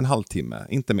kökslocket en halvtimme,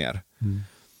 inte mer.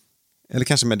 Eller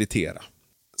kanske meditera.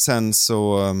 Sen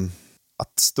så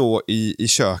att stå i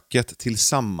köket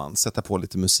tillsammans, sätta på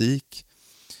lite musik.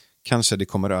 Kanske det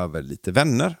kommer över lite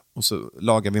vänner och så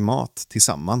lagar vi mat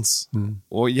tillsammans.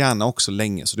 Och gärna också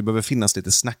länge, så det behöver finnas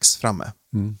lite snacks framme.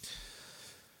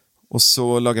 Och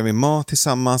så lagar vi mat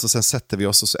tillsammans och sen sätter vi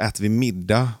oss och så äter vi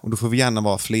middag. Och då får vi gärna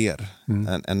vara fler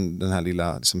än den här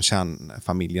lilla liksom,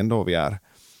 kärnfamiljen då vi är.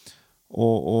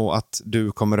 Och att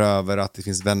du kommer över, att det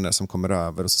finns vänner som kommer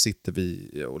över och så sitter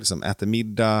vi och liksom äter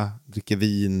middag, dricker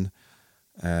vin,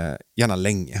 gärna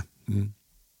länge.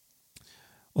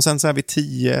 Och sen så är vi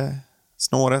 10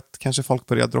 snåret, kanske folk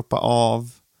börjar droppa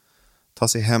av, ta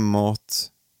sig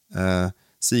hemåt.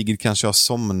 Sigrid kanske har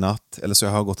somnat, eller så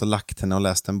jag har gått och lagt henne och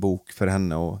läst en bok för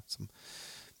henne och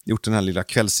gjort den här lilla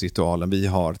kvällsritualen vi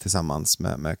har tillsammans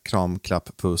med kram,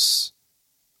 klapp, puss,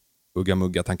 ugga,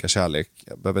 mugga, tanka, kärlek.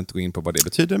 Jag behöver inte gå in på vad det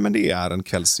betyder, men det är en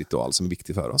kvällsritual som är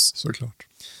viktig för oss. Såklart.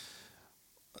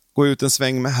 Gå ut en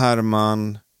sväng med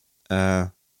Herman,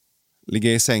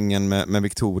 ligga i sängen med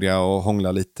Victoria och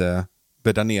hångla lite,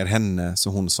 bädda ner henne så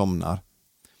hon somnar.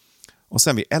 Och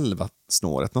sen vid 11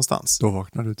 snåret någonstans. Då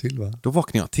vaknar du till, va? Då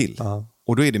vaknar jag till. Ja.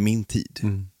 Och då är det min tid.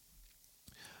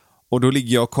 Och då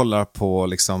ligger jag och kollar på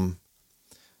liksom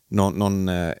någon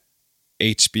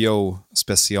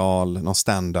HBO-special, någon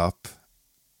stand-up.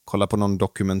 Kollar på någon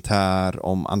dokumentär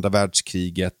om andra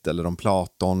världskriget eller om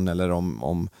Platon eller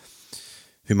om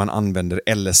hur man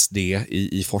använder LSD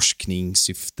i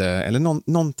forskningssyfte eller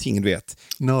någonting, du vet.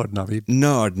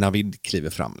 Nördnavid kliver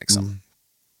fram liksom.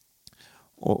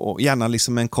 Och gärna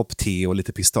liksom en kopp te och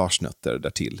lite pistagenötter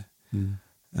därtill.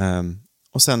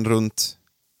 Och sen runt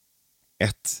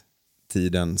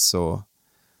 1-tiden så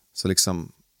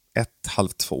liksom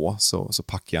 1:30 så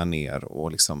packar jag ner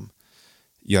och liksom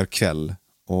gör kväll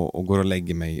och går och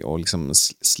lägger mig och liksom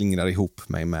slingrar ihop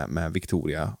mig med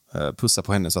Victoria. Pussar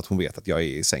på henne så att hon vet att jag är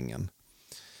i sängen.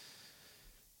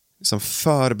 Liksom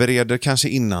förbereder kanske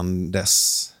innan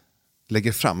dess.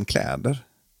 Lägger fram kläder.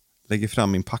 Lägger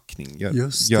fram min packning.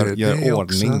 Gör är ordning.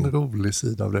 Också en rolig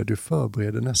sida av det. Du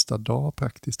förbereder nästa dag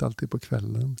praktiskt alltid på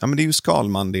kvällen. Ja, men det är ju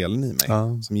Skalman-delen i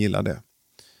mig som gillar det.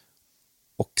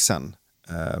 Och sen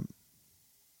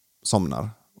somnar.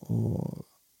 Och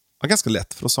är ganska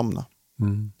lätt för att somna.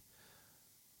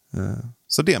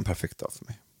 Så det är en perfekt dag för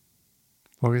mig.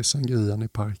 Var är sangrian i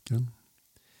parken?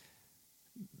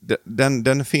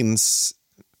 Den finns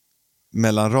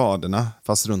mellan raderna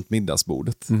fast runt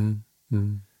middagsbordet.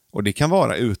 Och det kan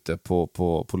vara ute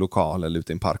på lokal eller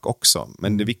ute i en park också.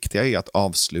 Men det viktiga är att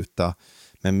avsluta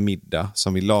med middag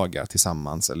som vi lagar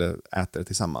tillsammans eller äter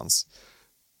tillsammans.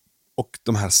 Och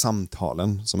de här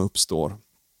samtalen som uppstår.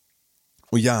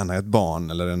 Och gärna ett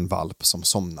barn eller en valp som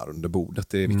somnar under bordet.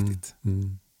 Det är viktigt.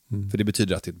 För det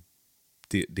betyder att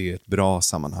det är ett bra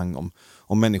sammanhang.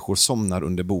 Om människor somnar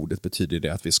under bordet betyder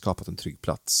det att vi skapat en trygg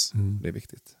plats. Det är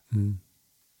viktigt.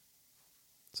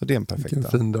 Så det är en perfekt dag.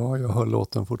 Vilken fin dag, jag hör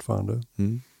låten fortfarande.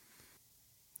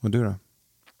 Och du då?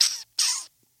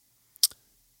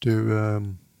 Du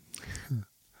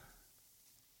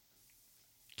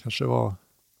kanske var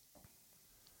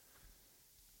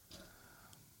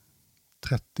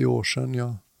 30 år sedan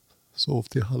jag sov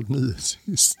till 8:30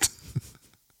 sist.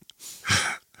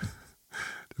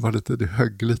 Det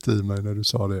högg lite i mig när du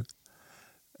sa det.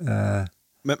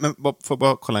 Men får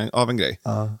bara kolla av en grej.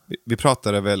 Vi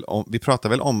pratar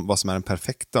väl om vad som är en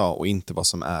perfekt dag och inte vad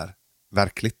som är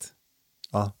verkligt.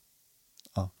 Ja.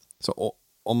 Så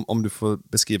om du får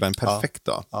beskriva en perfekt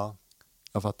dag. Ja,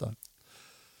 jag fattar.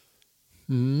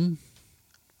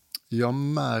 Jag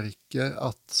märker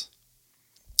att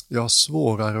jag har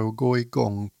svårare att gå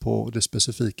igång på det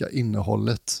specifika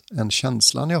innehållet än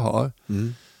känslan jag har.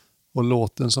 Och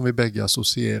låten som vi bägge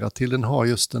associerar till, den har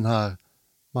just den här,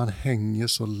 man hänger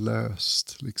så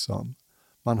löst liksom.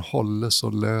 Man håller så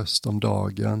löst om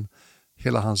dagen.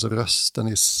 Hela hans röst, den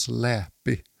är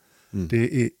släpig.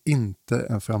 Det är inte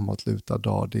en framåtlutad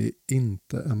dag, det är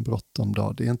inte en bråttom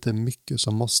dag. Det är inte mycket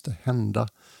som måste hända.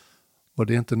 Och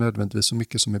det är inte nödvändigtvis så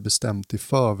mycket som är bestämt i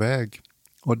förväg.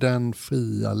 Och den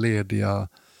fria, lediga,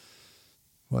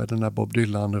 vad är den där Bob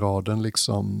Dylan-raden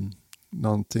liksom,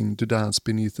 någonting, to dance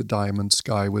beneath the diamond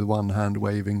sky with one hand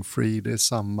waving free, det är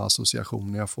samma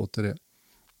association jag får till det.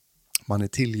 Man är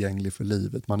tillgänglig för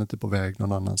livet, man är inte på väg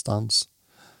någon annanstans.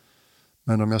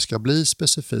 Men om jag ska bli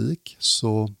specifik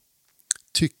så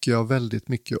tycker jag väldigt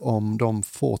mycket om de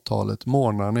fåtalet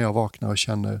morgnar när jag vaknar och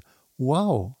känner,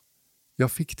 wow,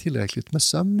 jag fick tillräckligt med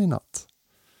sömn i natt.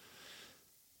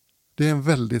 Det är en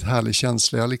väldigt härlig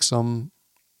känsla.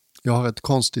 Jag har ett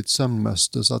konstigt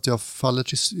sömnmönster så att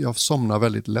jag somnar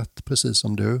väldigt lätt, precis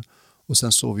som du. Och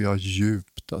sen sover jag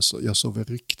djupt. Alltså. Jag sover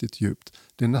riktigt djupt.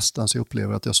 Det är nästan så jag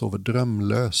upplever att jag sover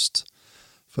drömlöst.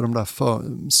 För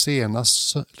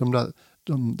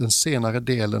den senare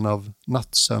delen av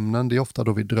nattsömnen, det är ofta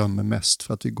då vi drömmer mest,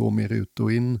 för att vi går mer ut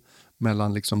och in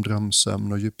mellan liksom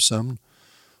drömsömn och djupsömn.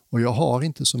 Och jag har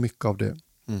inte så mycket av det.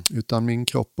 Utan min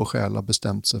kropp och själ har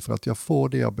bestämt sig för att jag får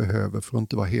det jag behöver för att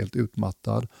inte vara helt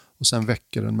utmattad. Och sen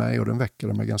väcker den mig, och den väcker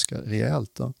den mig ganska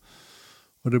rejält. Då.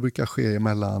 Och det brukar ske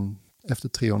efter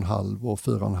 3,5 och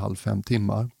 4,5-5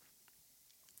 timmar.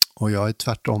 Och jag är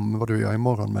tvärtom vad du är, jag är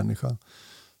morgonmänniska.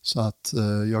 Så att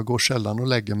jag går sällan och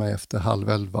lägger mig efter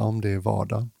 10:30 om det är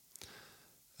vardag.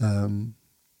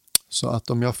 Så att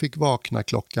om jag fick vakna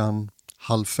klockan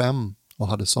 4:30 och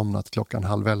hade somnat klockan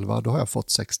 10:30, då har jag fått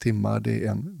 6 timmar. Det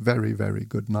är en very, very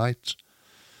good night.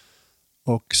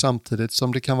 Och samtidigt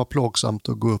som det kan vara plågsamt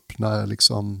att gå upp när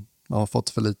man har fått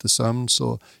för lite sömn,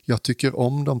 så jag tycker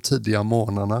om de tidiga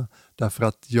morgnarna därför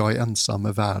att jag är ensam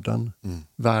med världen.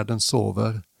 Världen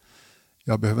sover.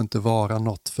 Jag behöver inte vara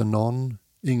något för någon.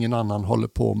 Ingen annan håller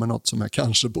på med något som jag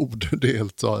kanske borde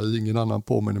delta i. Ingen annan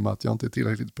påminner mig att jag inte är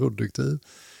tillräckligt produktiv.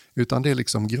 Utan det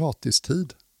är gratis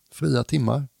tid. Fria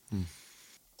timmar.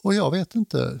 Och jag vet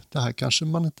inte, det här kanske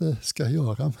man inte ska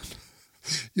göra. Men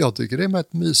jag tycker det är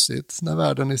mest mysigt när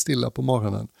världen är stilla på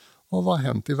morgonen. Och vad har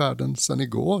hänt i världen sedan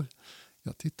igår?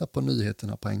 Jag tittar på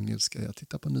nyheterna på engelska. Jag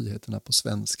tittar på nyheterna på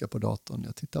svenska på datorn.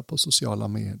 Jag tittar på sociala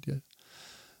medier.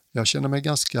 Jag känner mig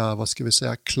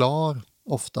ganska, klar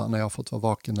ofta när jag har fått vara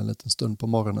vaken en liten stund på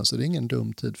morgonen. Så det är ingen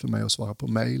dum tid för mig att svara på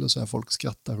mejl och så här. Folk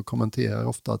skrattar och kommenterar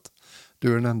ofta att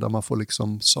du är den enda man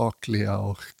får sakliga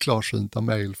och klarsynta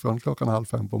mejl från klockan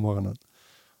 4:30 på morgonen.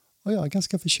 Och jag är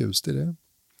ganska förtjust i det.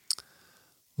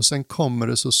 Och sen kommer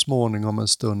det så småningom en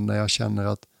stund när jag känner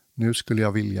att nu skulle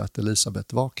jag vilja att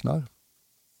Elisabeth vaknar.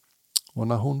 Och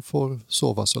när hon får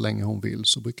sova så länge hon vill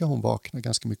så brukar hon vakna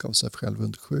ganska mycket av sig själv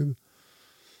runt 7.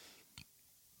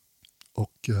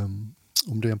 Och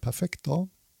om det är en perfekt dag,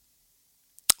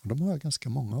 och de har jag ganska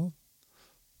många av,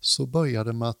 så börjar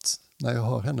det med att när jag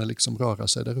hör henne röra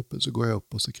sig där uppe så går jag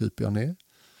upp och så kryper jag ner.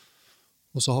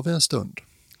 Och så har vi en stund.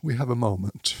 We have a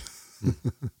moment.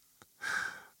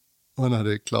 Och när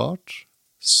det är klart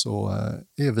så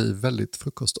är vi väldigt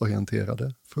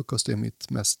frukostorienterade. Frukost är mitt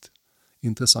mest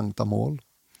intressanta mål.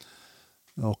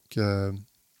 Och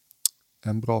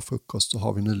en bra frukost så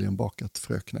har vi nyligen bakat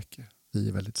fröknäcke. Vi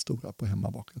är väldigt stora på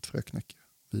hemmabakat fröknäcke.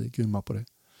 Vi är grymma på det.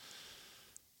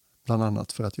 Bland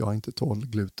annat för att jag inte tål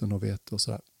gluten och vete och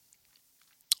sådär.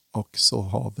 Och så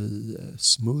har vi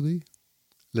smoothie.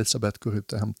 Elisabeth går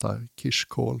ut och hämtar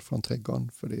kirskål från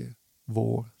trädgården för det är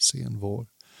sen vår.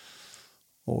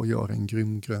 Och gör en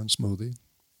grym grön smoothie.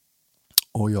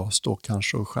 Och jag står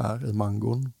kanske och skär i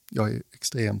mangon. Jag är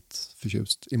extremt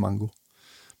förtjust i mango.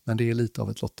 Men det är lite av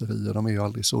ett lotteri och de är ju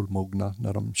aldrig solmogna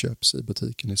när de köps i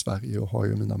butiken i Sverige och har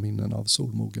ju mina minnen av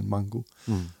solmogen mango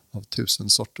av 1000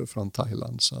 sorter från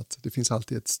Thailand. Så att det finns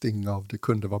alltid ett sting av det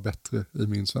kunde vara bättre i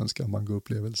min svenska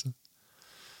mangoupplevelse.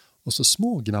 Och så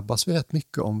smågnabbas vi rätt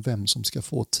mycket om vem som ska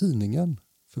få tidningen.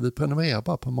 För vi prenumererar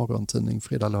bara på morgontidning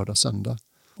fredag, lördag, söndag.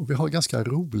 Och vi har ganska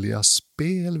roliga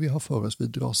spel vi har för oss. Vi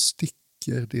drar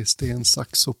stickor, det är sten,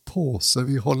 sax och påse,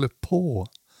 vi håller på.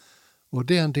 Och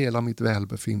det är en del av mitt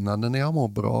välbefinnande. När jag mår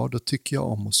bra då tycker jag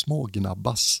om att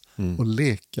smågnabbas och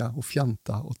leka och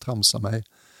fjanta och tramsa mig.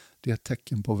 Det är ett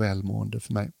tecken på välmående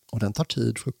för mig. Och den tar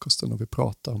tid, frukosten, och vi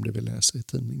pratar om det vi läser i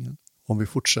tidningen. Om vi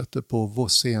fortsätter på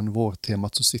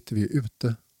vårtemat så sitter vi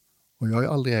ute. Och jag har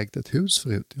aldrig ägt ett hus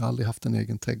förut. Jag har aldrig haft en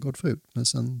egen trädgård förut. Men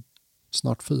sen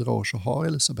snart 4 år så har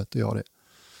Elisabeth och jag det.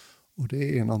 Och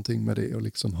det är någonting med det att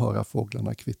liksom höra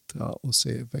fåglarna kvittra och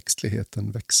se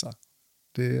växtligheten växa.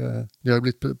 Det har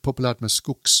blivit populärt med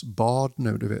skogsbad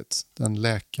nu, du vet. Den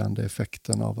läkande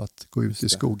effekten av att gå ut i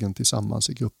skogen tillsammans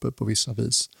i grupper på vissa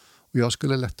vis. Och jag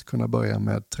skulle lätt kunna börja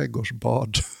med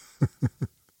trädgårdsbad.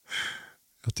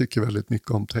 Jag tycker väldigt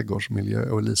mycket om trädgårdsmiljö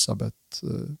och Elisabeth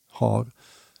har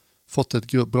fått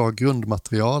ett bra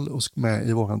grundmaterial och med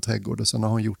i våran trädgård och sen har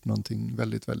hon gjort någonting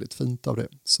väldigt, väldigt fint av det.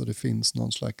 Så det finns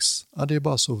någon slags, det är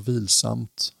bara så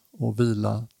vilsamt att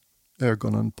vila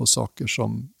ögonen på saker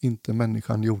som inte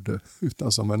människan gjorde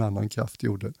utan som en annan kraft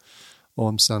gjorde. Och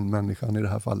om sen människan, i det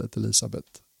här fallet Elisabeth,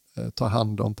 tar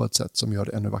hand om på ett sätt som gör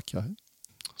det ännu vackrare.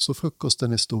 Så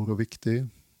frukosten är stor och viktig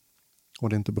och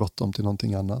det är inte bråttom till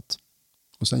någonting annat.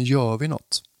 Och sen gör vi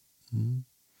något.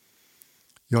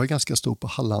 Jag är ganska stor på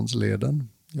Hallandsleden.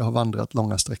 Jag har vandrat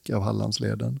långa sträckor av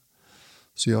Hallandsleden.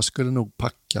 Så jag skulle nog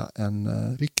packa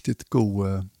en riktigt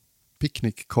god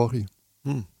picknickkorg.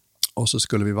 Och så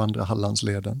skulle vi vandra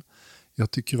Hallandsleden.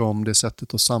 Jag tycker om det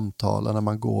sättet att samtala när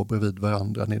man går bredvid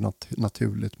varandra. Det är något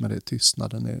naturligt med det.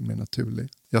 Tystnaden är mer naturlig.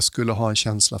 Jag skulle ha en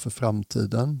känsla för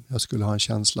framtiden. Jag skulle ha en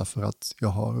känsla för att jag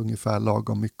har ungefär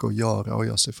lagom mycket att göra och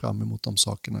jag ser fram emot de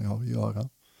sakerna jag har att göra.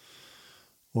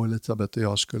 Och Elisabeth och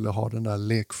jag skulle ha den där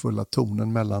lekfulla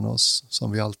tonen mellan oss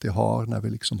som vi alltid har när vi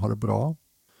liksom har det bra.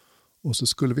 Och så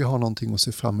skulle vi ha någonting att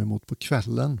se fram emot på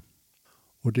kvällen.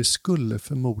 Och det skulle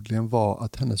förmodligen vara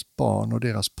att hennes barn och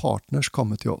deras partners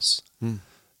kommer till oss.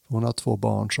 Hon har 2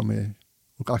 barn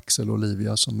och Axel och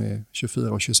Olivia som är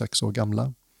 24 och 26 år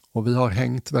gamla. Och vi har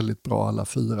hängt väldigt bra alla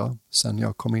 4 sedan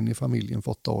jag kom in i familjen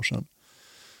för 8 år sedan.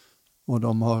 Och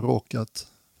de har råkat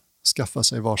skaffa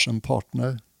sig varsin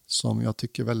partner som jag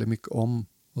tycker väldigt mycket om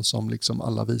och som liksom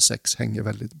alla vi 6 hänger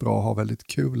väldigt bra och har väldigt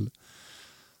kul.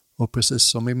 Och precis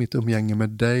som i mitt umgänge med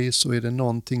dig så är det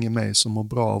någonting i mig som mår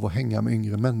bra av att hänga med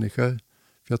yngre människor.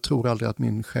 För jag tror aldrig att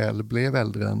min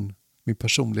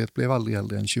personlighet blev aldrig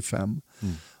äldre än 25.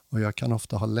 Och jag kan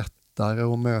ofta ha lättare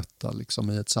att möta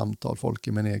liksom i ett samtal folk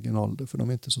i min egen ålder. För de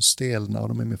är inte så stelna och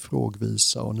de är mer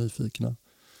frågvisa och nyfikna.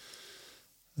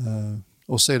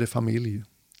 Och så är det familj.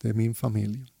 Det är min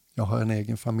familj. Jag har en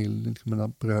egen familj, mina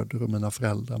bröder och mina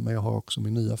föräldrar, men jag har också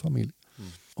min nya familj.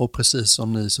 Och precis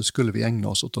som ni så skulle vi ägna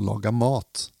oss åt att laga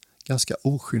mat. Ganska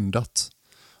oskyndat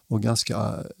och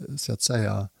ganska, så att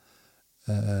säga,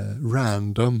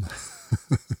 random.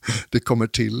 Det kommer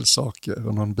till saker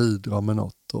och någon bidrar med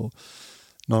något och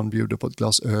någon bjuder på ett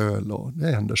glas öl och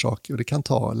det händer saker. Och det kan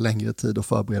ta längre tid att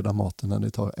förbereda maten än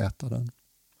det tar att äta den.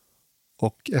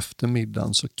 Och efter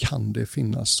middagen så kan det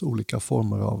finnas olika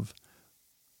former av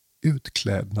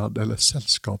utklädnad eller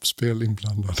sällskapsspel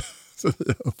inblandade. Så vi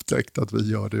har upptäckt att vi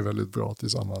gör det väldigt bra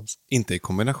tillsammans. Inte i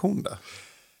kombination då?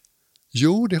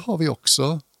 Jo, det har vi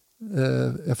också.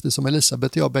 Eftersom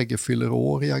Elisabeth och jag bägge fyller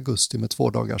år i augusti med 2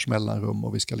 dagars mellanrum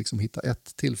och vi ska liksom hitta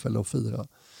ett tillfälle att fira,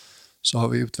 så har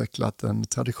vi utvecklat en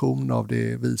tradition av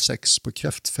det vi 6 på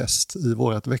kräftfest i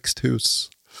vårt växthus.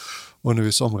 Och nu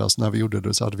i somras när vi gjorde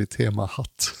det så hade vi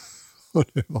temahatt. Och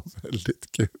det var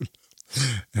väldigt kul.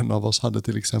 En av oss hade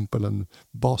till exempel en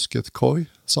basketkorg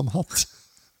som hatt.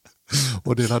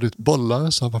 Och delade ut bollar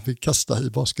så man fick kasta i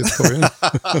basketkorgen.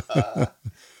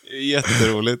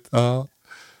 Jätteroligt. Ja,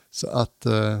 så att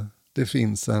det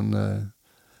finns en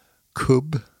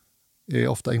kubb är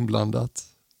ofta inblandat.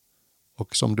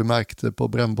 Och som du märkte på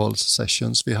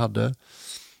brännbollssessions vi hade,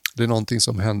 det är någonting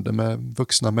som händer med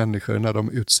vuxna människor när de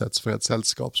utsätts för ett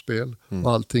sällskapsspel.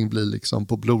 Och allting blir liksom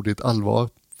på blodigt allvar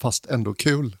fast ändå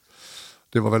kul.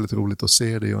 Det var väldigt roligt att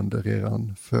se det under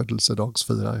eran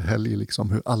födelsedagsfirarhelg,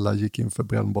 liksom hur alla gick in för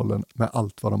brännbollen med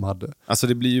allt vad de hade. Alltså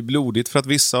det blir ju blodigt för att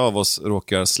vissa av oss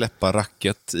råkar släppa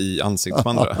racket i ansiktet på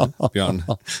andra, Björn.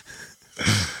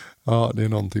 Ja, det är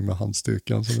någonting med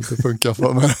handstyrkan som inte funkar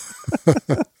för mig.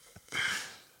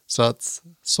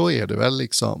 Så är det väl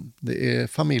liksom. Det är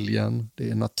familjen, det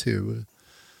är natur.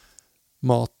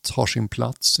 Mat har sin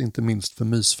plats, inte minst för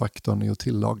mysfaktorn i att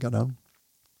tillaga den.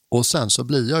 Och sen så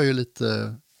blir jag ju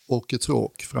lite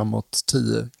åkertråk framåt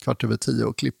 10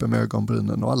 och klipper med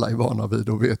ögonbrynen och alla är vana vid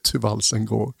och vet hur valsen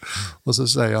går. Och så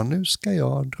säger jag, nu ska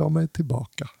jag dra mig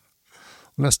tillbaka.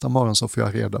 Och nästa morgon så får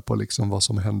jag reda på liksom vad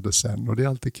som händer sen och det är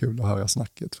alltid kul att höra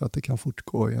snacket för att det kan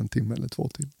fortgå i 1 timme eller 2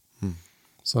 till.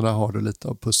 Så där har du lite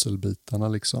av pusselbitarna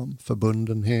liksom.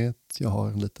 Förbundenhet, jag har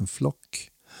en liten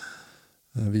flock.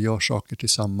 Vi gör saker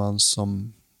tillsammans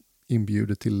som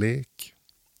inbjuder till lek.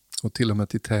 Och till och med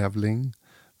till tävling.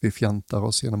 Vi fjantar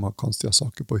oss genom att ha konstiga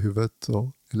saker på huvudet.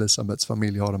 Och Elisabeths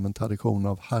familj har en tradition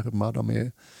av härmar. De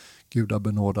är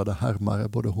gudabenådade härmare,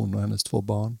 både hon och hennes 2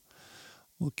 barn.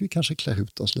 Och vi kanske klär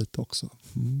ut oss lite också.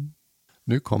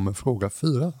 Nu kommer fråga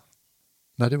 4.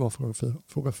 Nej, det var fråga 4.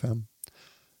 Fråga 5.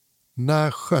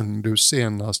 När sjöng du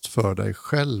senast för dig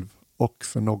själv och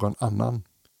för någon annan?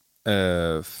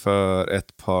 För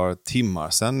ett par timmar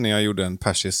sedan när jag gjorde en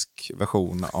persisk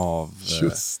version av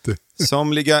Just det.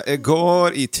 Somliga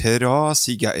går i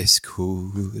trasiga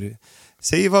skor.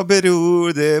 Säg vad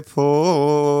beror det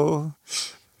på?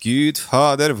 Gud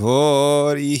fader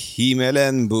vår i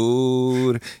himmelen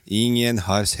bor. Ingen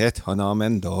har sett honom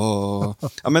ändå.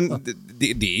 Ja, men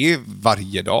det är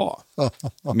varje dag.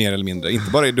 Mer eller mindre.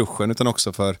 Inte bara i duschen utan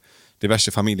också för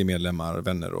diverse familjemedlemmar,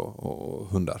 vänner och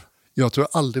hundar. Jag tror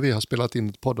aldrig vi har spelat in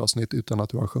ett poddavsnitt utan att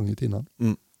du har sjungit innan.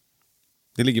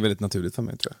 Det ligger väldigt naturligt för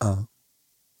mig, tror jag. Ja.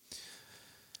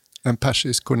 En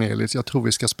persisk Cornelis. Jag tror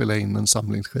vi ska spela in en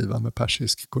samlingsskiva med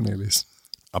persisk Cornelis.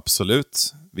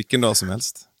 Absolut. Vilken dag som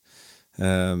helst.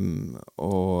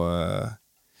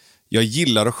 Jag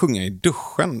gillar att sjunga i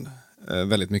duschen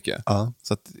väldigt mycket. Ja.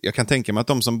 Så att jag kan tänka mig att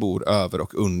de som bor över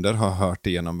och under har hört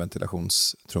det genom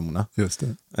ventilationstrummorna. Just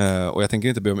det. Och jag tänker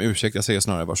inte be om ursäkt. Jag säger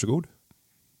snarare varsågod.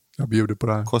 Jag bjuder på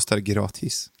det här. Kostar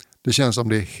gratis. Det känns som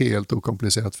det är helt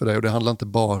okomplicerat för dig. Och det handlar inte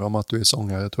bara om att du är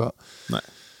sångare, tror jag. Nej.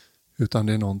 Utan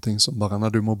det är någonting som bara när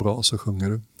du mår bra så sjunger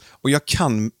du. Och jag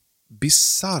kan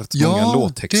bisarrt många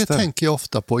låttexter. Det tänker jag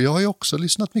ofta på. Jag har ju också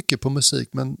lyssnat mycket på musik,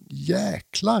 men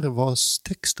jäklar vad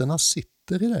texterna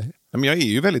sitter i dig. Men jag är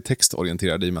ju väldigt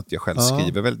textorienterad i och med att jag själv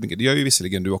skriver väldigt mycket. Det gör ju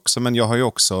visserligen du också, men jag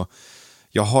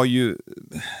har ju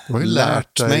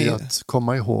lärt dig att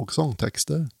komma ihåg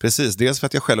sångtexter. Precis, dels för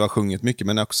att jag själv har sjungit mycket,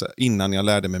 men också innan jag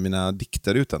lärde mig mina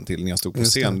dikter utantill när jag stod på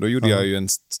scen. Då gjorde jag ju en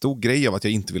stor grej av att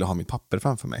jag inte ville ha mitt papper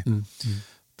framför mig.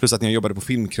 Plus att när jag jobbade på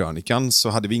Filmkrönikan så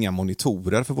hade vi inga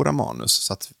monitorer för våra manus.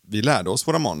 Så att vi lärde oss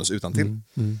våra manus utantill.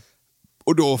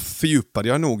 Och då fördjupade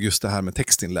jag nog just det här med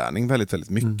textinlärning väldigt, väldigt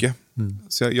mycket.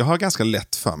 Så jag har ganska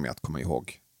lätt för mig att komma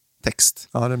ihåg text.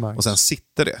 Ja, det märks. Och sen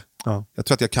sitter det. Ja. Jag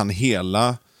tror att jag kan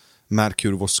hela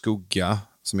Merkur vår skugga,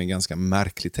 som är en ganska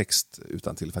märklig text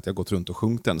utantill, för att jag har gått runt och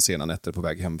sjungit den sena nätter på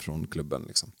väg hem från klubben.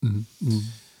 Liksom.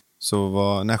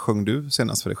 Så när sjöng du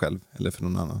senast för dig själv eller för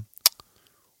någon annan?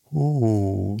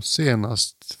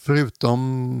 Senast,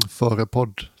 förutom före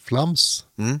poddflams,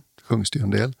 sjungs det ju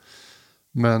en del.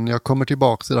 Men jag kommer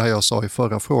tillbaka till det här jag sa i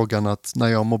förra frågan, att när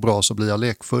jag mår bra så blir jag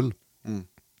lekfull.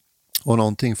 Och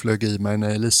någonting flög i mig när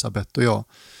Elisabeth och jag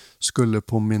skulle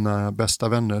på mina bästa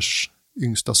vänners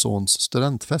yngsta sons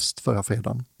studentfest förra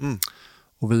fredagen.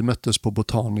 Och vi möttes på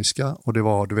Botaniska och det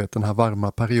var, du vet, den här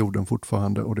varma perioden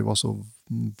fortfarande, och det var så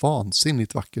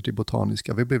vansinnigt vackert i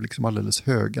Botaniska. Vi blev liksom alldeles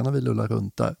höga när vi lullade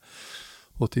runt där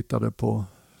och tittade på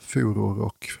furor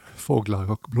och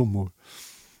fåglar och blommor.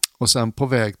 Och sen på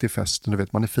väg till festen, du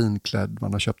vet, man är finklädd,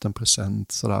 man har köpt en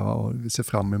present sådär, och vi ser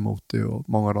fram emot det, och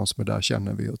många av de som är där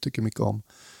känner vi och tycker mycket om.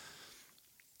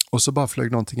 Och så bara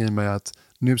flög någonting i mig att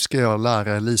nu ska jag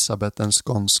lära Elisabeth en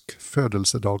skånsk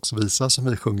födelsedagsvisa som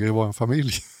vi sjunger i vår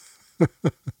familj.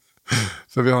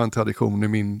 För vi har en tradition i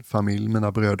min familj,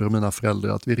 mina bröder och mina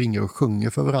föräldrar, att vi ringer och sjunger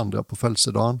för varandra på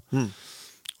födelsedagen.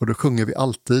 Och då sjunger vi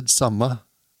alltid samma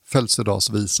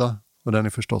födelsedagsvisa, och den är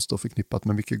förstås då förknippat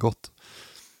med mycket gott.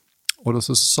 Och då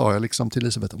så sa jag liksom till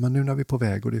Elisabeth, men nu när vi är på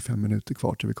väg och det är 5 minuter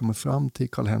kvar till vi kommer fram till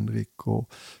Karl-Henrik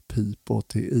och Pip och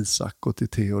till Isak och till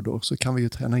Theodor, så kan vi ju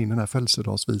träna in den här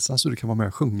födelsedagsvisan så du kan vara med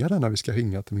och sjunga den när vi ska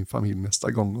ringa till min familj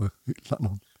nästa gång och hylla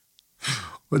någon.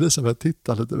 Och Elisabeth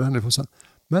tittade lite vänligt och sa,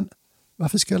 men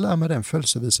varför ska jag lära mig den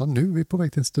födelsevisan nu? Vi är på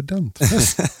väg till en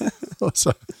studentfest.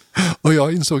 och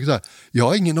jag insåg så här, jag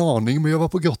har ingen aning, men jag var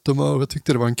på gott humör och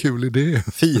tyckte det var en kul idé.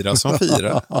 Fira som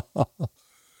fira.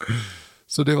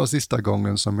 Så det var sista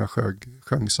gången som jag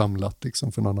sjöng samlat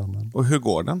liksom för någon annan. Och hur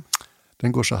går den?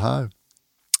 Den går så här.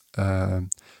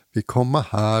 Vi kommer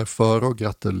här för att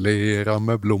gratulera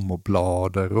med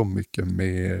blommoblader och mycket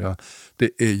mera.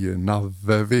 Det är ju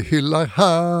Navve vi hyllar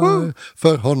här,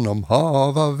 för honom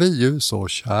hava vi ju så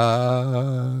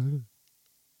kär.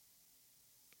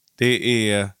 Det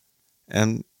är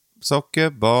en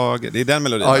sockerbag. Det är den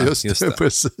melodin. Ja, just det.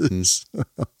 Precis.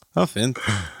 Ja, fint.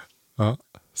 Ja,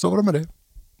 så var det med det.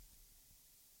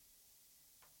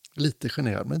 Lite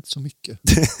generad, men inte så mycket.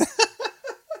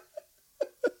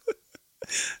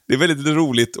 Det är väldigt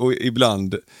roligt att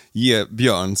ibland ge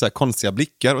Björn så här konstiga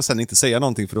blickar och sen inte säga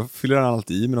någonting, för då fyller han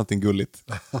alltid i med någonting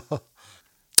gulligt.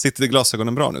 Sitter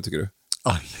glasögonen bra nu, tycker du?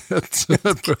 Ja,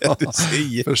 jättebra.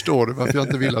 Förstår du varför jag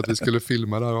inte ville att vi skulle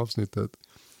filma det här avsnittet?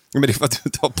 Men det är för att du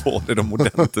tar på dig dem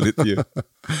ordentligt ju.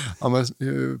 Ja, men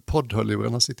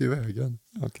poddhörlurarna sitter i vägen.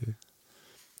 Okay.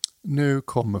 Nu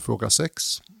kommer fråga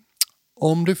 6.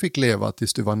 Om du fick leva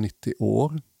tills du var 90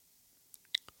 år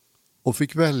och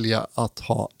fick välja att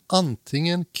ha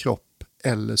antingen kropp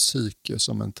eller psyke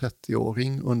som en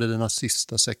 30-åring under dina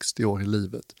sista 60 år i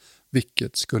livet,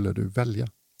 vilket skulle du välja?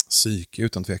 Psyke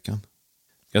utan tvekan.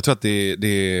 Jag tror att det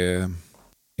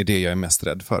är det jag är mest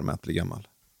rädd för med att bli gammal.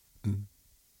 Mm.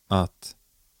 Att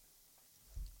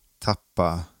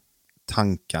tappa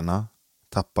tankarna,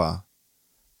 tappa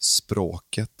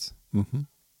språket. Mhm.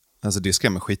 Alltså det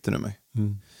skrämmer skiten ur mig.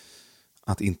 Mm.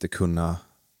 Att inte kunna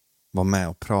vara med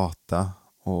och prata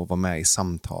och vara med i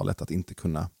samtalet. Att inte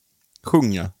kunna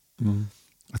sjunga. Mm.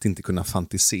 Att inte kunna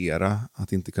fantisera.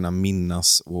 Att inte kunna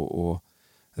minnas och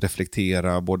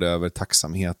reflektera både över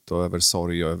tacksamhet och över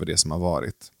sorg och över det som har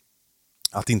varit.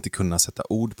 Att inte kunna sätta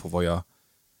ord på vad jag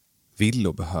vill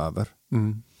och behöver.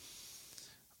 Mm.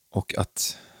 Och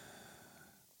att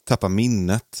tappa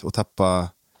minnet och tappa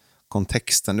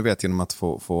kontexten, du vet, genom att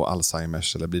få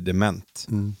Alzheimers eller bli dement.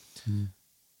 Mm. Mm.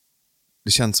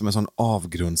 Det känns som en sån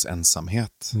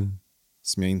avgrundsensamhet Mm.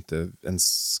 som jag inte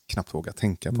ens knappt vågar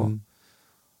tänka på. Mm.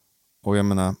 Och jag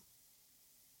menar,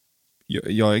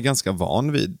 jag är ganska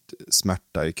van vid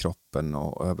smärta i kroppen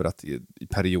och över att i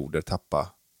perioder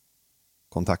tappa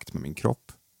kontakt med min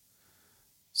kropp.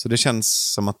 Så det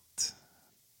känns som att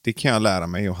det kan jag lära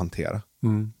mig att hantera.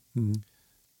 Mm. Mm.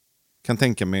 Kan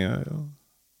tänka mig att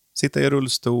sitta i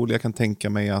rullstol, jag kan tänka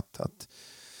mig att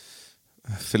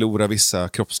förlora vissa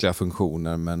kroppsliga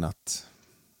funktioner, men att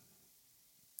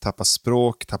tappa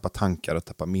språk, tappa tankar och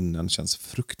tappa minnen känns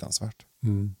fruktansvärt.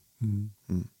 Mm. Mm.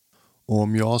 Mm. Och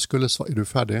om jag skulle svara, är du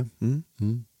färdig? Mm.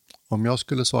 Mm. Om jag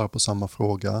skulle svara på samma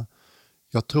fråga,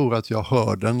 jag tror att jag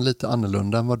hör den lite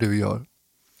annorlunda än vad du gör.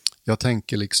 Jag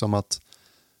tänker liksom att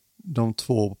de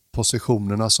två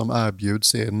positionerna som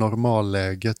erbjuds är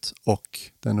normalläget och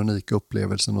den unika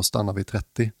upplevelsen att stanna vid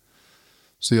 30.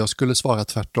 Så jag skulle svara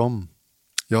tvärtom.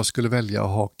 Jag skulle välja att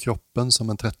ha kroppen som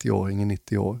en 30-åring i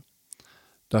 90 år.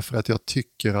 Därför att jag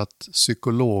tycker att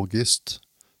psykologiskt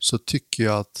så tycker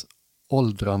jag att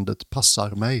åldrandet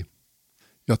passar mig.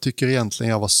 Jag tycker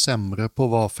egentligen jag var sämre på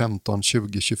att vara 15,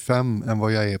 20, 25 än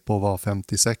vad jag är på att vara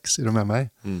 56. Är du med mig?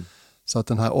 Mm. Så att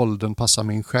den här åldern passar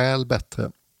min själ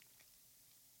bättre.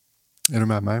 Är du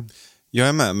med mig? Jag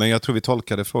är med, men jag tror vi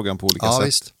tolkade frågan på olika Ja, sätt.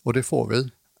 visst. Och det får vi.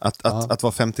 Att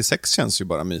vara 56 känns ju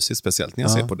bara mysigt, speciellt när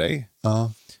jag ser på dig.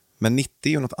 Ja, Men 90 är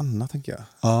ju något annat, tänker jag.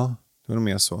 ja. Det var nog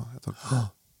mer så. Jag tolkar.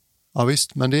 Ja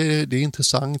visst, men det är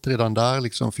intressant redan där.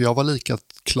 Liksom, för jag var lika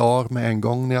klar med en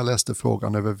gång när jag läste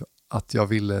frågan över att jag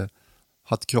ville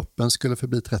att kroppen skulle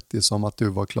förbi 30 som att du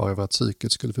var klar över att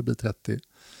psyket skulle förbi 30.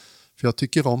 För jag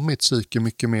tycker om mitt psyke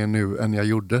mycket mer nu än jag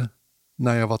gjorde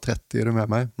när jag var 30. Är du med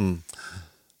mig? Mm.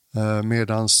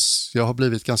 Medans jag har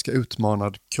blivit ganska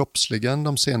utmanad kroppsligen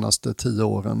de senaste 10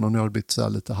 åren och nu har det blivit så här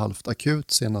lite halvt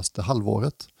akut senaste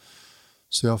halvåret.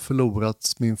 Så jag har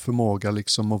förlorat min förmåga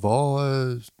liksom att vara,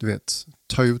 du vet,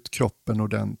 ta ut kroppen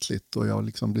ordentligt och jag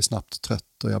liksom blir snabbt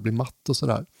trött och jag blir matt och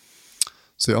sådär.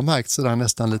 Så jag har märkt sådär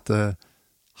nästan lite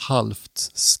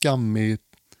halvt skammig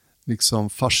liksom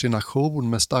fascination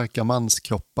med starka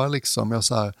manskroppar. Liksom. Jag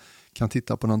så här, kan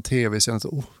titta på någon tv och säga,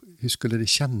 hur skulle det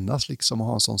kännas liksom, att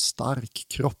ha en sån stark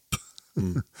kropp?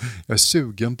 Mm. Jag är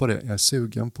sugen på det. Jag är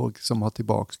sugen på liksom, att ha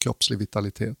tillbaka kroppslig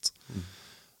vitalitet. Mm.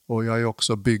 Och jag är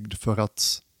också byggd för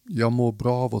att jag mår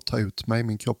bra av att ta ut mig.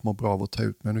 Min kropp mår bra av att ta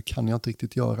ut mig. Nu kan jag inte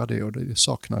riktigt göra det och det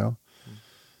saknar jag.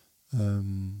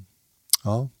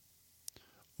 Ja.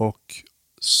 Och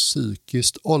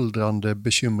psykiskt åldrande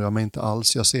bekymrar mig inte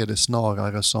alls. Jag ser det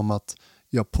snarare som att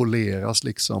jag poleras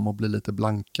liksom och blir lite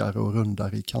blankare och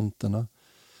rundare i kanterna.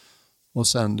 Och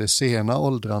sen det sena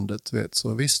åldrandet, vet,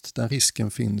 så visst, den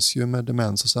risken finns ju med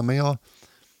demens. Och så, men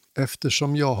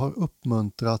eftersom jag har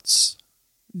uppmuntrats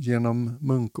genom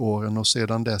munkåren och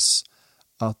sedan dess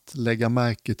att lägga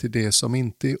märke till det som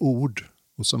inte är ord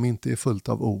och som inte är fullt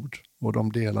av ord och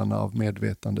de delarna av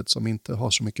medvetandet som inte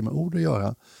har så mycket med ord att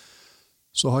göra,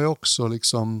 så har jag också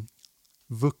liksom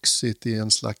vuxit i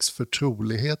en slags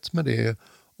förtrolighet med det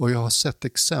och jag har sett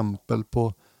exempel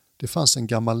på, det fanns en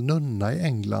gammal nunna i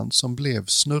England som blev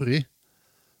snurrig.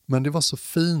 Men det var så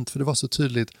fint för det var så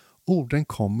tydligt, orden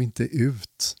kom inte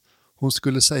ut. Hon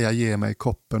skulle säga ge mig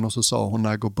koppen och så sa hon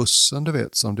när går bussen, du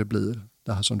vet som det blir.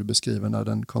 Det här som du beskriver när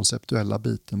den konceptuella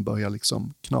biten börjar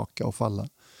liksom knaka och falla.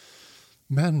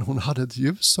 Men hon hade ett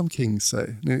ljus omkring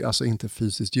sig. Alltså inte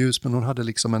fysiskt ljus, men hon hade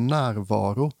liksom en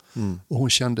närvaro. Och hon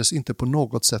kändes inte på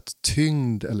något sätt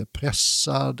tyngd eller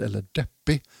pressad eller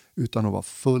deppig. Utan hon var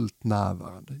fullt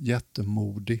närvarande,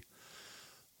 jättemodig.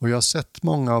 Och jag har sett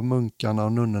många av munkarna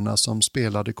och nunnorna som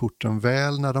spelade korten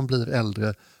väl när de blir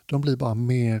äldre. De blir bara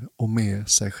mer och mer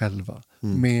sig själva.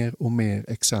 Mer och mer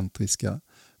excentriska.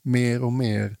 Mer och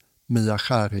mer Mia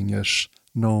Skäringers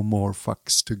no more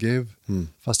fucks to give.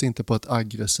 Fast inte på ett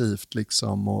aggressivt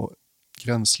liksom och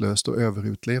gränslöst och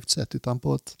överutlevt sätt, utan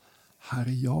på ett här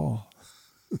är jag.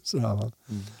 Sådär, va?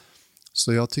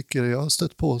 Så jag tycker jag har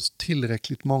stött på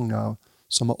tillräckligt många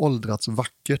som har åldrats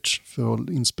vackert för att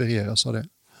inspireras av det.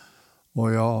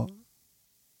 Och jag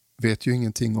vet ju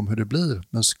ingenting om hur det blir,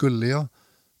 men skulle jag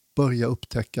börja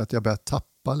upptäcka att jag börjar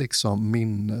tappa liksom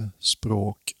minne,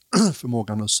 språk,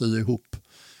 förmågan att sy ihop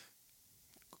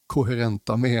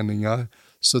koherenta meningar,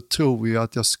 så tror jag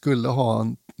att jag skulle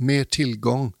ha mer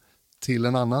tillgång till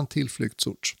en annan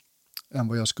tillflyktsort än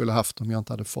vad jag skulle haft om jag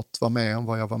inte hade fått vara med om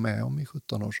vad jag var med om i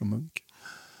 17 år som munk.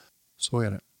 Så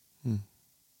är det.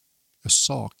 Jag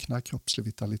saknar kroppslig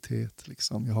vitalitet.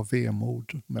 Liksom. Jag har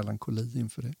vemod, melankoli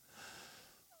inför det.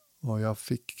 Och jag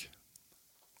fick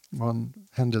var en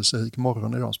händelserik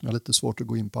morgon idag som jag har lite svårt att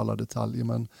gå in på alla detaljer,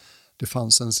 men det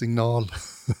fanns en signal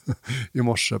i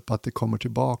morse på att det kommer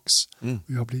tillbaks.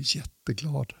 Och jag blir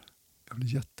jätteglad.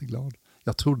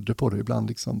 Jag trodde på det ibland,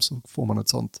 liksom, så får man ett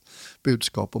sånt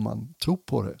budskap och man tror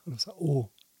på det. Och så, åh,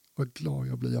 vad glad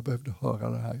jag blir. Jag behövde höra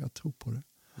det här. Jag tror på det.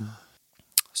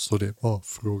 Så det var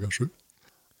fråga 7.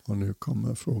 Och nu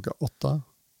kommer fråga 8.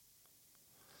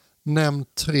 Nämn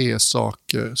 3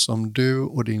 saker som du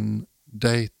och din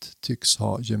dejt tycks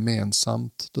ha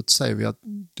gemensamt. Då säger vi att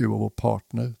du och vår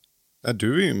partner. Ja,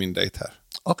 du är ju min dejt här.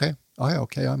 Okej,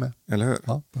 jag är med. Eller hur?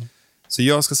 Ja, bra. Så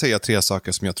jag ska säga 3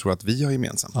 saker som jag tror att vi har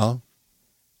gemensamt. Ja.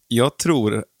 Jag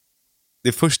tror,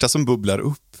 det första som bubblar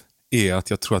upp är att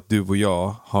jag tror att du och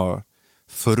jag har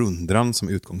förundran som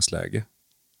utgångsläge.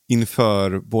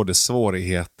 Inför både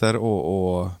svårigheter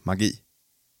och magi.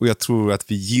 Och jag tror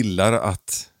att vi gillar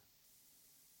att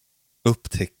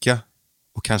upptäcka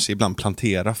och kanske ibland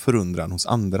plantera förundran hos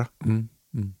andra.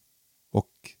 Och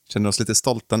känner oss lite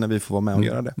stolta när vi får vara med och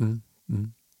göra det.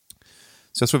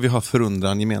 Så jag tror vi har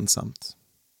förundran gemensamt.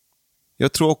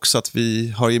 Jag tror också att vi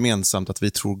har gemensamt att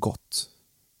vi tror gott.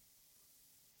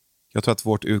 Jag tror att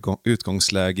vårt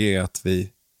utgångsläge är att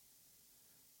vi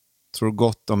tror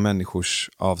gott om människors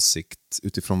avsikt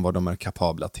utifrån vad de är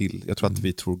kapabla till. Jag tror att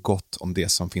vi tror gott om det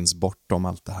som finns bortom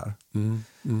allt det här.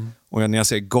 Och när jag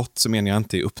säger gott så menar jag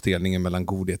inte uppdelningen mellan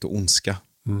godhet och ondska.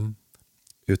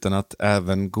 Utan att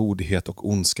även godhet och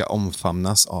ondska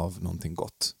omfamnas av någonting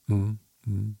gott.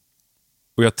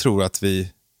 Och jag tror att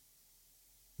vi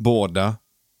båda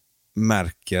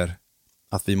märker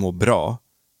att vi mår bra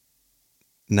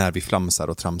när vi flamsar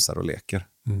och tramsar och leker.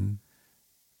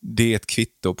 Det är ett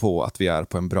kvitto på att vi är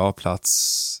på en bra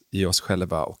plats i oss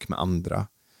själva och med andra.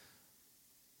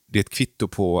 Det är ett kvitto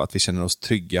på att vi känner oss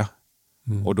trygga.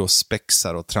 Och då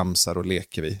spexar och tramsar och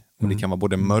leker vi. Och det kan vara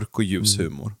både mörk och ljus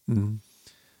humor.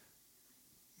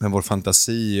 Men vår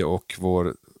fantasi och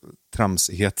vår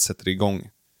tramsighet sätter igång.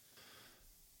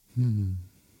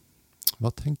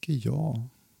 Vad tänker jag?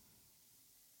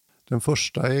 Den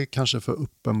första är kanske för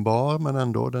uppenbar, men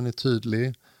ändå den är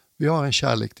tydlig. Vi har en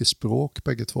kärlek till språk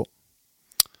bägge två.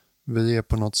 Vi är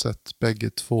på något sätt bägge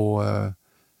två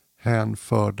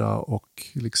hänförda och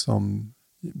liksom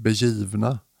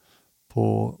begivna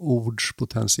på ords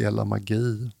potentiella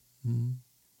magi.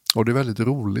 Och det är väldigt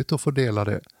roligt att få dela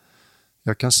det.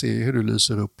 Jag kan se hur du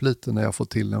lyser upp lite när jag får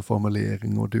till en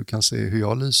formulering, och du kan se hur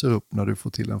jag lyser upp när du får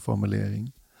till en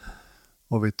formulering.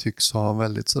 Och vi tycks ha en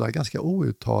väldigt sådär ganska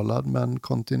outtalad men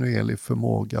kontinuerlig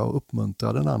förmåga att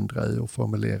uppmuntra den andra i att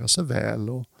formulera sig väl.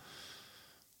 Och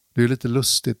det är lite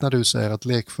lustigt när du säger att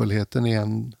lekfullheten är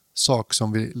en sak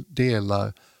som vi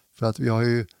delar, för att vi har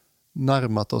ju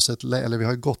närmat oss eller vi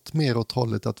har gått mer åt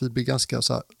hållet att vi blir ganska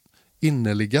så här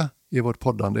innerliga i vårt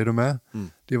poddande. Är du med?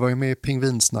 Det var ju mer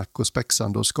pingvinsnack och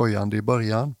spexande och skojande i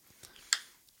början.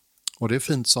 Och det är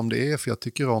fint som det är, för jag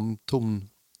tycker om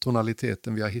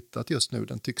tonaliteten vi har hittat just nu.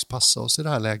 Den tycks passa oss i det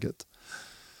här läget.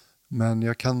 Men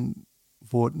jag kan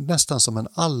få nästan som en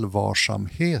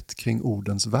allvarsamhet kring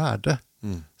ordens värde.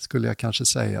 Skulle jag kanske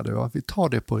säga det. Vi tar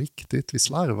det på riktigt, vi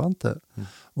slarvar inte.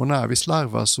 Och när vi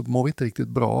slarvar så mår vi inte riktigt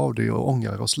bra av det och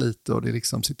ångrar oss lite, och det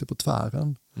liksom sitter på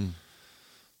tvären.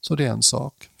 Så det är en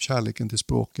sak. Kärleken till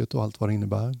språket och allt vad det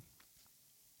innebär.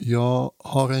 Jag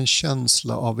har en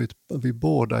känsla av att vi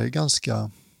båda är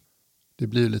ganska... Det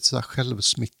blir lite så här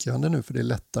självsmickrande nu, för det är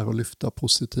lättare att lyfta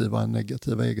positiva än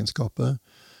negativa egenskaper.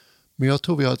 Men jag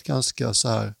tror vi har ett ganska så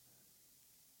här...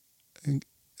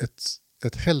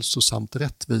 Ett hälsosamt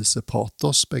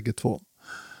rättvisepatos bägge två.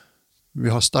 Vi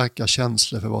har starka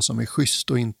känslor för vad som är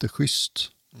schysst och inte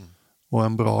schysst. Och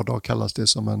en bra dag kallas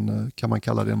det kan man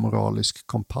kalla det en moralisk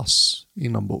kompass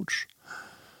inombords.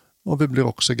 Och vi blir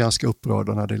också ganska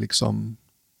upprörda när det liksom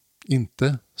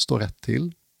inte står rätt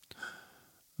till.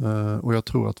 Och jag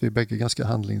tror att vi bägge är ganska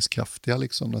handlingskraftiga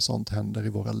liksom, när sånt händer i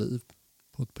våra liv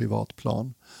på ett privat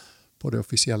plan. På det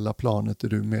officiella planet är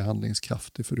du mer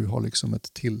handlingskraftig för du har liksom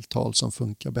ett tilltal som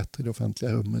funkar bättre i det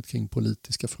offentliga rummet kring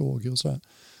politiska frågor och sådär.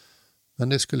 Men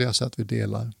det skulle jag säga att vi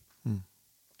delar.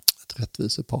 Ett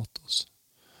rättvisepatos.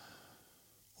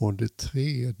 Och det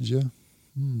tredje,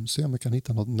 se om jag kan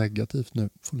hitta något negativt nu,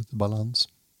 få lite balans.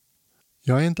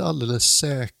 Jag är inte alldeles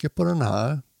säker på den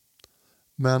här,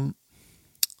 men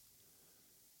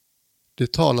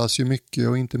det talas ju mycket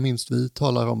och inte minst vi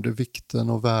talar om det vikten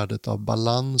och värdet av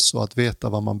balans och att veta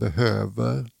vad man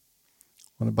behöver.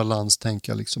 Och med balans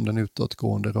tänker jag liksom den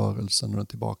utåtgående rörelsen och den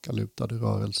tillbakalutade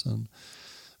rörelsen,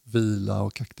 vila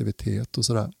och aktivitet och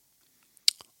sådär.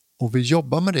 Och vi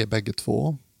jobbar med det bägge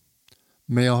två.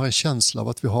 Men jag har en känsla av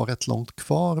att vi har rätt långt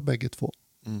kvar bägge två.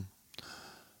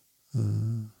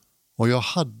 Och jag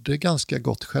hade ganska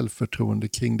gott självförtroende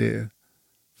kring det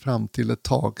fram till ett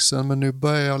tag sedan. Men nu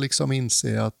börjar jag liksom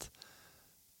inse att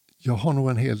jag har nog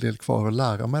en hel del kvar att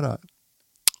lära mig där.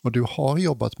 Och du har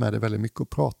jobbat med det väldigt mycket och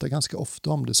pratat ganska ofta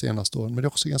om det senaste åren. Men det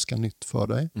är också ganska nytt för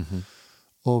dig.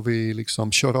 Och vi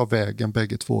liksom kör av vägen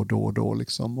bägge två då och då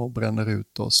liksom, och bränner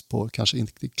ut oss på kanske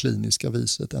inte det kliniska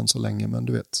viset än så länge. Men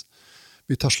du vet,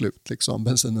 vi tar slut liksom.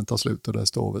 Bensinen tar slut och där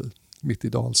står vi. Mitt i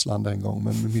Dalsland en gång,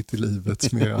 men mitt i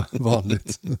livet mer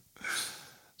vanligt.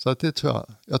 Så att det tror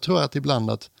jag. Jag tror att ibland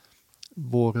att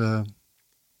vår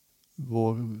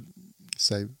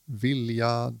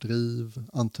vilja, driv,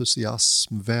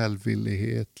 entusiasm,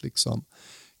 välvillighet liksom,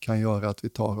 kan göra att vi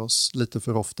tar oss lite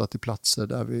för ofta till platser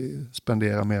där vi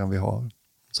spenderar mer än vi har.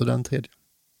 Så den tredje.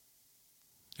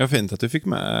 Ja, fint att du fick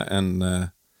med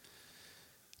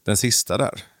den sista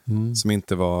där. Som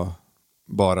inte var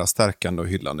bara stärkande och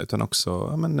hyllande utan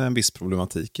också en viss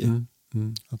problematik i.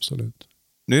 Absolut.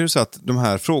 Nu är det så att de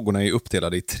här frågorna är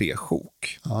uppdelade i 3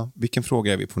 sjok. Ja. Vilken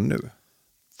fråga är vi på nu?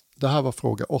 Det här var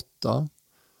fråga 8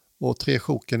 och 3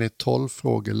 sjoken är 12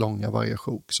 frågor långa varje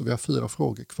sjok. Så vi har 4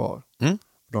 frågor kvar.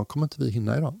 De kommer inte vi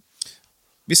hinna idag.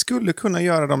 Vi skulle kunna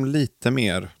göra dem lite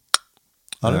mer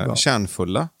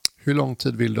kärnfulla. Hur lång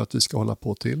tid vill du att vi ska hålla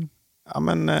på till? Ja,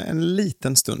 men en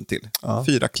liten stund till.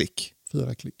 4 klick.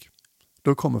 4 klick.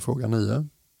 Då kommer fråga 9.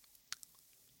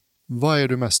 Vad är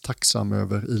du mest tacksam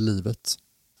över i livet?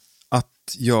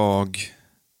 Att jag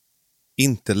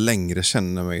inte längre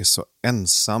känner mig så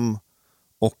ensam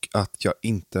och att jag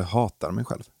inte hatar mig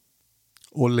själv.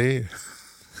 Olé.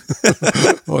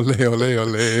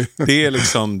 Olé.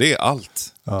 Det är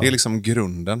allt. Ja. Det är liksom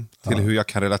grunden till hur jag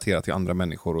kan relatera till andra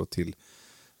människor och till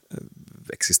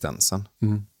existensen.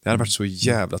 Det hade varit så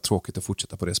jävla tråkigt att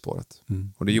fortsätta på det spåret.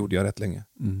 Och det gjorde jag rätt länge.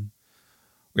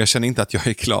 Och jag känner inte att jag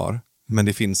är klar. Men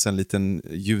det finns en liten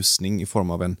ljusning i form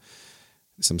av en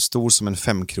liksom stor som en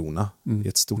 5-krona i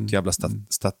ett stort jävla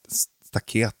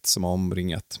staket som har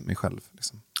omringat mig själv.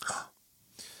 Liksom.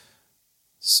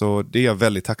 Så det är jag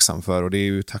väldigt tacksam för och det är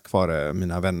ju tack vare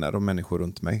mina vänner och människor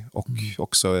runt mig och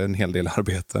också en hel del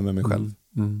arbete med mig själv.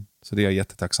 Så det är jag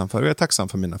jättetacksam för. Och jag är tacksam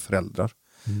för mina föräldrar.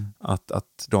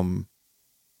 Att de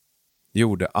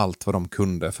gjorde allt vad de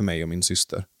kunde för mig och min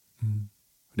syster.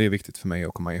 Det är viktigt för mig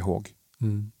att komma ihåg.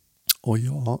 Och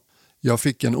jag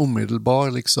fick en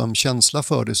omedelbar liksom känsla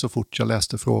för det så fort jag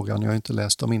läste frågan. Jag har inte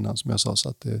läst dem innan som jag sa. Så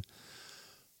att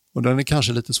och den är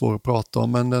kanske lite svår att prata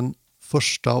om, men den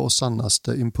första och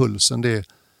sannaste impulsen, det är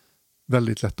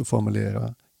väldigt lätt att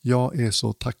formulera. Jag är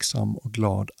så tacksam och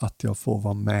glad att jag får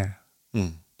vara med.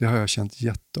 Det har jag känt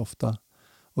jätteofta.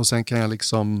 Och sen kan jag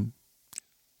liksom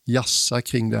jassa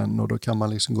kring den och då kan man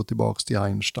liksom gå tillbaka till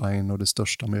Einstein och det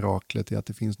största miraklet är att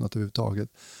det finns något överhuvudtaget.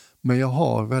 Men jag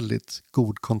har väldigt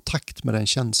god kontakt med den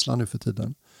känslan nu för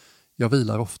tiden. Jag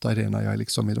vilar ofta i det när jag är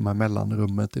liksom i de här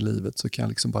mellanrummet i livet, så kan jag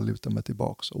liksom bara luta mig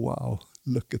tillbaka och wow,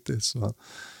 look at this.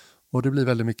 Och det blir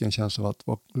väldigt mycket en känsla av att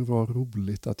vad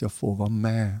roligt att jag får vara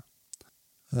med.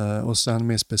 Och sen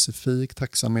mer specifik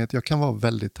tacksamhet. Jag kan vara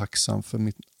väldigt tacksam för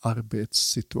min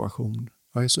arbetssituation.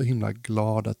 Jag är så himla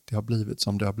glad att det har blivit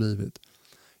som det har blivit.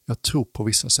 Jag tror på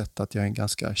vissa sätt att jag är en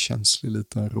ganska känslig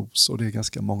liten ros och det är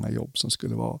ganska många jobb som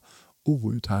skulle vara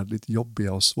outhärdligt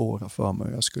jobbiga och svåra för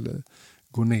mig. Jag skulle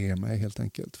gå ner mig helt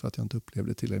enkelt för att jag inte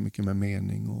upplevde tillräckligt mycket med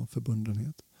mening och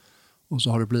förbundenhet. Och så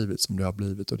har det blivit som det har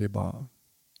blivit och det är bara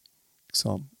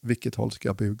liksom, vilket håll ska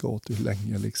jag buga åt hur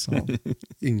länge liksom.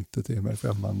 Inte till mig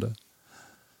främmande.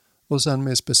 Och sen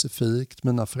mer specifikt,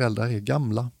 mina föräldrar är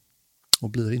gamla och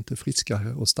blir inte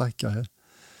friskare och starkare.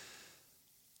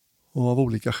 Och av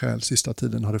olika skäl sista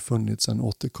tiden har det funnits en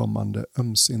återkommande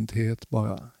ömsinthet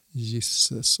bara.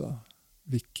 Gisses,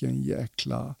 vilken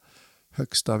jäkla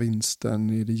högsta vinsten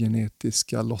i det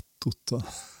genetiska lottot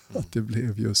att det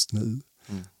blev just nu.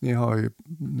 Ni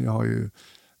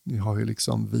har ju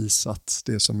liksom visat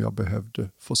det som jag behövde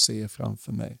få se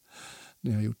framför mig.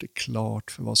 Ni har gjort det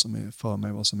klart för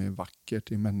mig vad som är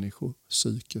vackert i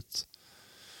människopsyket.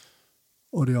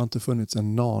 Och det har inte funnits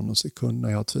en nanosekund när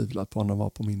jag har tvivlat på om de var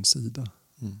på min sida.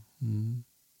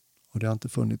 Och det har inte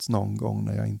funnits någon gång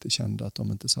när jag inte kände att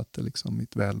de inte satte liksom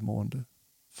mitt välmående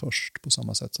först på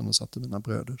samma sätt som de satte mina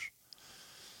bröders.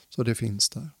 Så det finns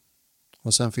där.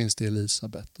 Och sen finns det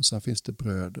Elisabeth, och sen finns det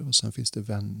bröder, och sen finns det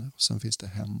vänner, och sen finns det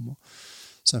hem, och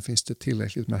sen finns det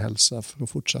tillräckligt med hälsa för att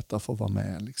fortsätta få vara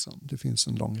med. Liksom. Det finns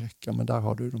en lång räcka, men där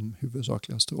har du de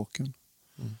huvudsakliga stråken.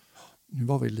 Nu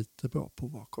var vi lite bra på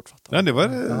att vara kortfattade. Ja, det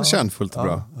var kärnfullt och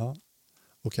bra. Ja.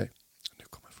 Okej, nu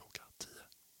kommer fråga 10.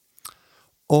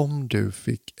 Om du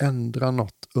fick ändra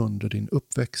något under din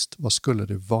uppväxt, vad skulle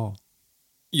det vara?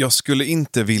 Jag skulle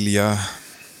inte vilja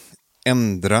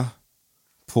ändra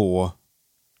på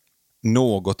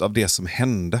något av det som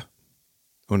hände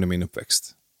under min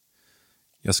uppväxt.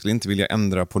 Jag skulle inte vilja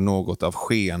ändra på något av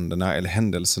skeendena eller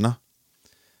händelserna.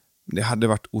 Det hade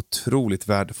varit otroligt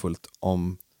värdefullt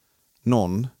om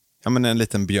någon, en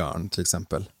liten björn till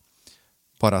exempel,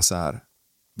 bara så här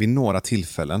vid några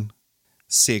tillfällen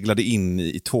seglade in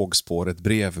i tågspåret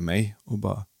bredvid mig och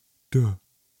bara,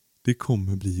 det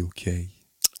kommer bli okej.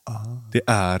 Det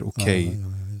är okej.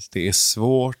 Det är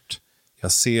svårt.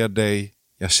 Jag ser dig.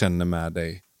 Jag känner med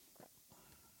dig.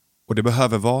 Och det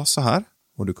behöver vara så här.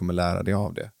 Och du kommer lära dig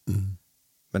av det.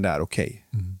 Men det är okej.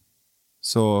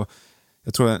 Så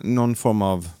jag tror att någon form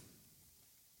av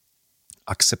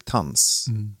acceptans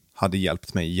hade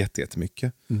hjälpt mig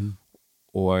jättemycket.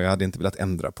 Och jag hade inte velat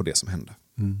ändra på det som hände.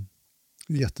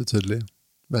 Jättetydlig.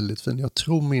 Väldigt fin. Jag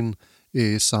tror min är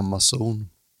i samma zon.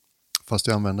 Fast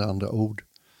jag använder andra ord.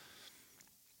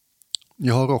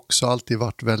 Jag har också alltid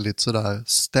varit väldigt sådär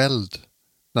ställd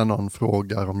när någon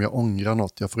frågar om jag ångrar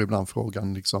något. Jag får ibland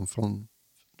frågan liksom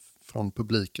från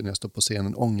publiken när jag står på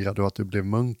scenen. Ångrar du att du blev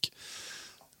munk?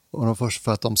 Och de först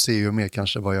för att de ser ju mer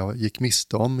kanske vad jag gick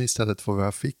miste om istället för vad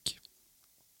jag fick.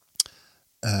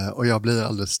 Och jag blir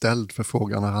alldeles ställd för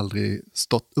frågan har aldrig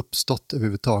uppstått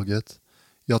överhuvudtaget.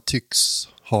 Jag tycks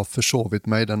ha försovit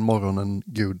mig den morgonen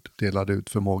Gud delade ut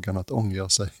förmågan att ångra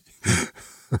sig.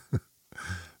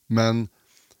 Men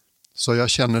så jag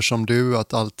känner som du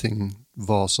att allting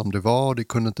var som det var och det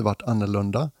kunde inte varit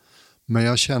annorlunda. Men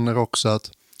jag känner också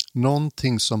att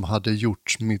någonting som hade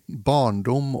gjort min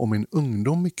barndom och min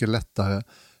ungdom mycket lättare,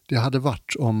 det hade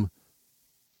varit om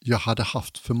jag hade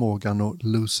haft förmågan att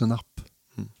loosen up.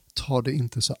 Ta det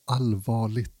inte så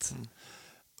allvarligt.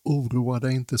 Oroa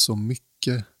dig inte så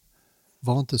mycket.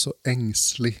 Var inte så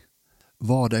ängslig.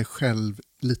 Var dig själv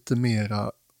lite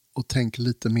mera och tänk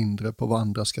lite mindre på vad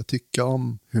andra ska tycka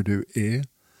om hur du är.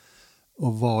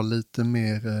 Och var lite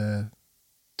mer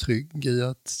trygg i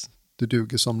att du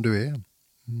duger som du är.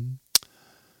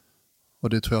 Och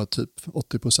det tror jag typ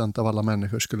 80% av alla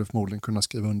människor skulle förmodligen kunna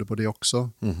skriva under på det också.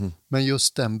 Men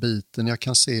just den biten, jag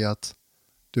kan se att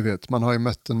du vet, man har ju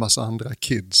mött en massa andra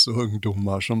kids och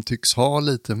ungdomar som tycks ha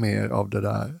lite mer av det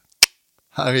där.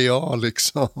 Här är jag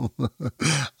liksom.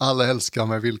 Alla älskar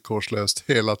mig villkorslöst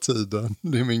hela tiden.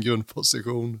 Det är min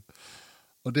grundposition.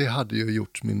 Och det hade ju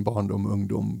gjort min barndom och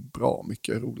ungdom bra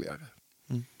mycket roligare.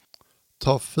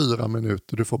 Ta 4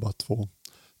 minuter, du får bara 2.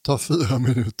 Ta 4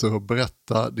 minuter och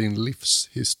berätta din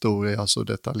livshistoria så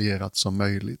detaljerat som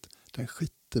möjligt. Den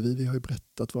skiter vi har ju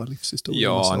berättat våra livshistorier.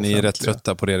 Ja, ni är rätt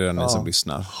trötta på det redan, ni som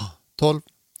lyssnar. 12.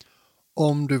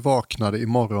 Om du vaknade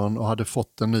imorgon och hade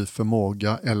fått en ny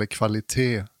förmåga eller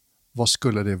kvalitet, vad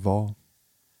skulle det vara?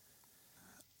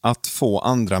 Att få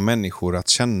andra människor att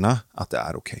känna att det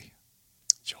är okej.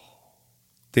 Ja.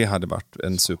 Det hade varit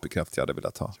en superkraft jag hade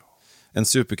velat ha. En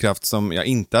superkraft som jag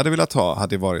inte hade velat ha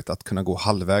hade varit att kunna gå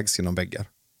halvvägs genom väggar.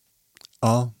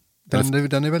 Ja, den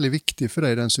är väldigt viktig för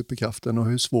dig, den superkraften, och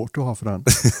hur svårt du har för den.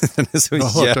 Den är så jag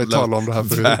har hört dig jävla tala om det här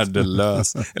förut.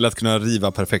 värdelös. Eller att kunna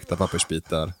riva perfekta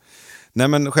pappersbitar. Nej,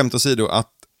 men skämt åsido,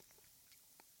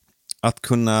 att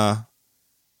kunna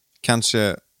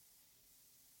kanske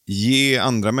ge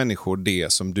andra människor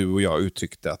det som du och jag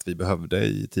uttryckte att vi behövde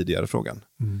i tidigare frågan.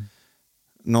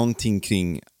 Någonting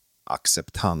kring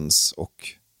acceptans och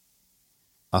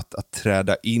att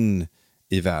träda in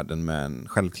i världen med en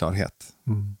självklarhet.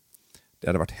 Det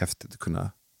hade varit häftigt att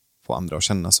kunna få andra att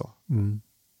känna så.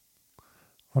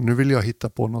 Och nu vill jag hitta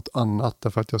på något annat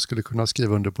därför att jag skulle kunna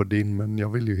skriva under på din, men jag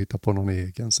vill ju hitta på någon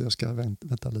egen så jag ska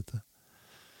vänta lite.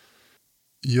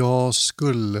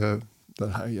 Det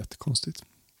här är jättekonstigt.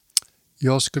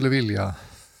 Jag skulle vilja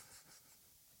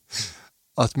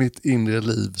att mitt inre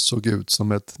liv såg ut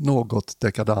som ett något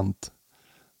dekadant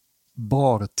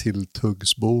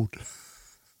bartilltuggsbord.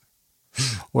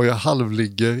 Och jag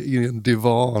halvligger i en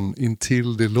divan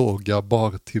intill det låga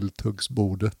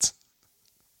bartilltuggsbordet.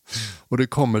 Och det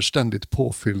kommer ständigt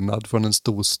påfyllnad från en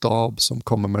stor stab som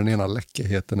kommer med den ena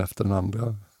läckerheten efter den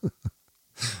andra.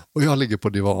 Och jag ligger på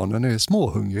divanen och är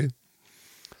småhungrig.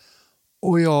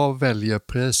 Och jag väljer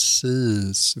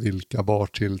precis vilka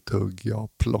bartilltugg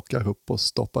jag plockar upp och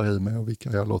stoppar i mig och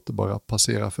vilka jag låter bara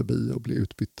passera förbi och bli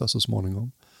utbytta så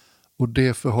småningom. Och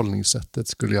det förhållningssättet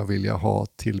skulle jag vilja ha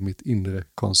till mitt inre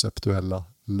konceptuella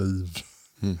liv.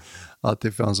 Att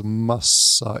det fanns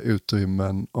massa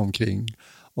utrymmen omkring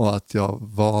och att jag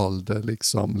valde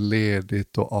liksom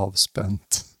ledigt och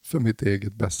avspänt för mitt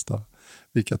eget bästa.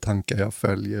 Vilka tankar jag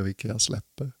följer, vilka jag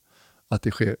släpper. Att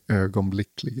det sker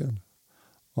ögonblickligen.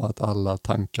 Och att alla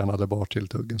tankarna eller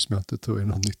bartilltuggen som jag inte tror är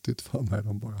något nyttigt för mig,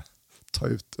 de bara tar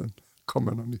ut den.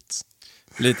 Kommer något nytt.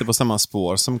 Lite på samma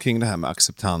spår som kring det här med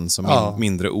acceptans och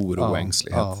mindre oro och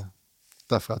ängslighet. Ja.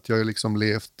 Därför att jag har liksom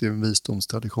levt i en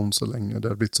visdomstradition så länge. Det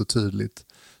har blivit så tydligt.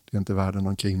 Det är inte världen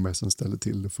omkring mig som ställer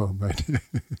till det för mig.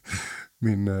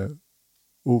 Min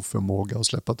oförmåga att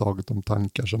släppa taget om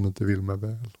tankar som inte vill mig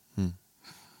väl.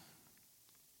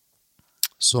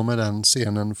 Så med den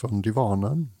scenen från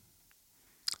divanen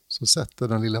så sätter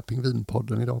den lilla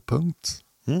pingvinpodden idag punkt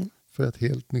för ett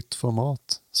helt nytt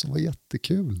format som var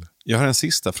jättekul. Jag har en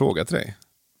sista fråga till dig.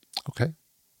 Okej.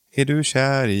 Är du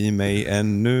kär i mig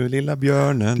ännu, lilla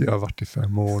björnen? Det har varit i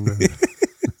 5 år nu.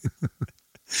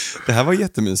 Det här var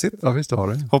jättemysigt. Ja, visst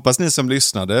har det. Hoppas ni som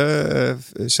lyssnade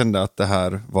kände att det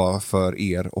här var för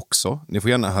er också. Ni får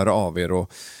gärna höra av er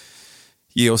och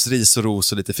ge oss ris och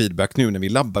ros och lite feedback nu när vi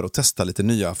labbar och testar lite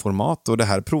nya format. Och det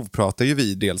här provpratar ju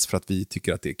vi dels för att vi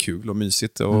tycker att det är kul och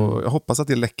mysigt. Och jag hoppas att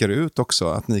det läcker ut också,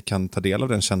 att ni kan ta del av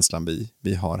den känslan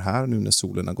vi har här nu när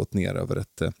solen har gått ner över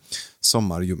ett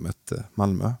sommarljummet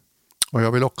Malmö. Och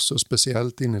jag vill också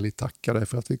speciellt innerligt tacka dig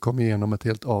för att vi kom igenom ett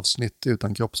helt avsnitt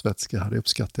utan kroppsvätska. Det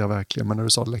uppskattar jag verkligen. Men när du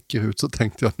sa läcker ut så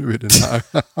tänkte jag, nu är det här.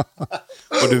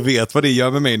 Och du vet vad det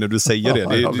gör med mig när du säger det.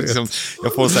 Det är liksom,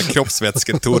 jag får så här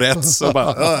kroppsvätske-tourettes och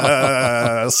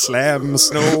bara slem,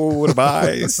 snor,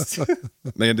 bajs.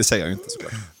 Nej, det säger jag inte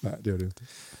såklart. Nej, det gör du inte.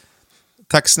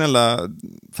 Tack snälla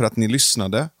för att ni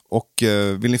lyssnade. Och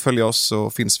vill ni följa oss så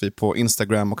finns vi på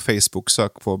Instagram och Facebook.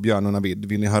 Sök på Björn och Navid.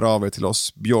 Vill ni höra av er till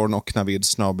oss,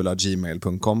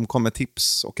 bjornochnavid@gmail.com. Kommer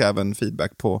tips och även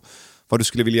feedback på vad du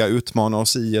skulle vilja utmana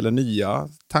oss i, eller nya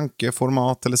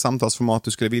tankeformat eller samtalsformat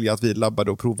du skulle vilja att vi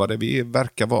labbade och provade. Vi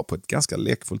verkar vara på ett ganska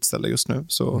lekfullt ställe just nu,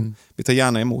 så vi tar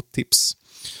gärna emot tips.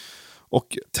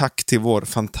 Och tack till vår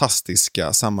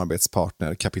fantastiska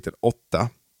samarbetspartner Kapitel 8.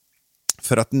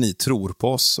 För att ni tror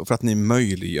på oss och för att ni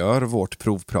möjliggör vårt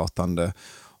provpratande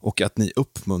och att ni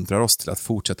uppmuntrar oss till att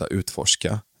fortsätta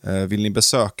utforska. Vill ni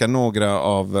besöka några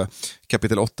av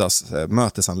Kapitel 8s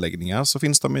mötesanläggningar så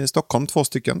finns de i Stockholm, 2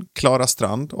 stycken, Klara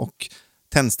Strand och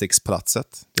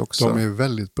Tändstickspalatset. Det är också... De är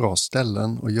väldigt bra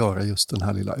ställen att göra just den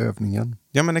här lilla övningen.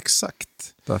 Ja, men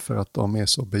exakt. Därför att de är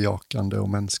så bejakande och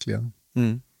mänskliga.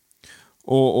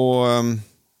 Och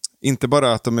inte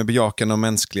bara att de är bejakande och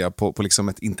mänskliga på liksom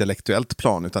ett intellektuellt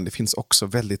plan, utan det finns också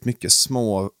väldigt mycket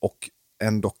små och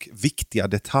ändå viktiga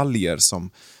detaljer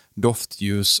som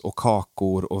doftljus och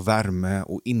kakor och värme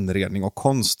och inredning och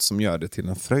konst som gör det till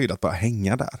en fröjd att bara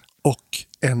hänga där. Och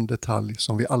en detalj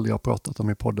som vi aldrig har pratat om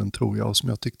i podden, tror jag, och som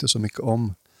jag tyckte så mycket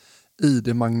om. I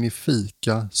det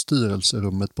magnifika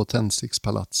styrelserummet på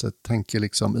Tändstickspalatset tänker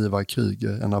liksom Ivar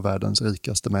Kryger, en av världens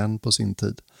rikaste män på sin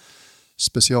tid,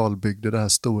 specialbyggde det här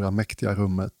stora mäktiga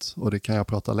rummet, och det kan jag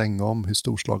prata länge om hur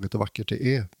storslaget och vackert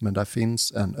det är, men där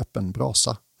finns en öppen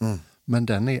brasa. Men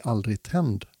den är aldrig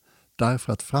tänd,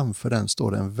 därför att framför den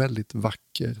står det en väldigt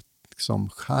vacker liksom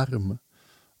skärm,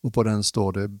 och på den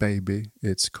står det "Baby,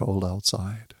 it's cold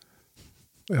outside".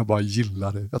 Och jag bara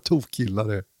gillar det, jag tokgillar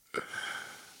det.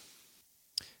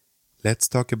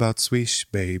 Let's talk about Swish,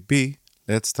 baby.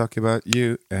 Let's talk about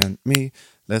you and me.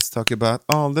 Let's talk about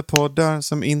all the poddar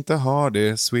som inte har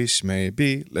det. Swish,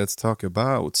 maybe. Let's talk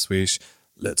about Swish.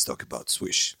 Let's talk about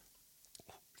Swish.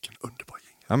 Vilken underbar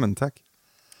jingel. Ja, men tack.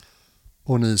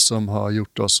 Och ni som har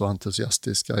gjort oss så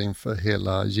entusiastiska inför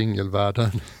hela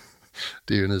jingelvärlden,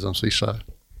 det är ju ni som swishar.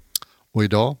 Och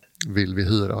idag vill vi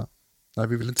hyra. Nej,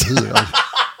 vi vill inte hyra.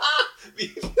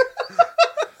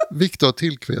 Viktor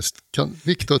Tillqvist.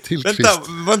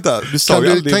 Vänta. Du sa kan ju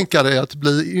du aldrig... tänka dig att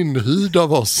bli inhyrd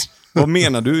av oss? Vad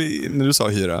menar du när du sa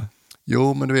hyra?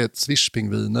 Jo, men du vet,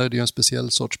 swishpingviner, det är en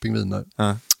speciell sorts pingviner.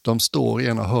 De står i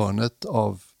ena hörnet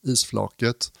av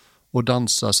isflaket och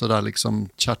dansar sådär liksom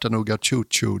Chattanooga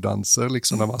choo-choo-danser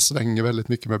liksom när man svänger väldigt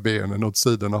mycket med benen åt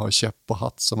sidan och har käpp och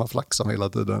hatt som man flaxar med hela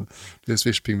tiden. Det är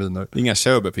swishpingviner. Inga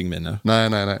Sjöberg-pingviner.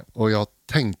 Nej. Och jag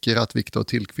tänker att Viktor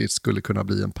Tillqvist skulle kunna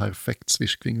bli en perfekt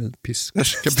swishpingvin. Vad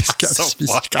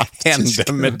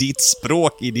händer med ditt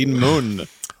språk i din mun?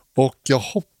 Och jag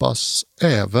hoppas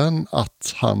även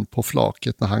att han på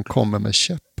flaket när han kommer med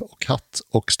käpp och hatt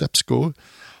och steppskor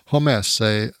har med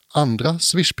sig andra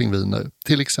swishpingviner.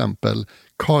 Till exempel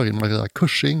Karin Maria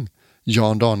Cushing,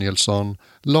 Jan Danielsson,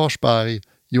 Lars Berg,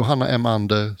 Johanna M.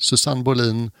 Ander, Susanne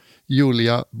Bolin,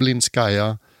 Julia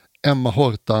Blinskaya, Emma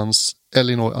Hortans,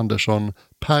 Elinor Andersson,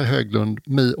 Per Höglund,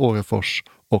 Mi Orefors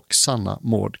och Sanna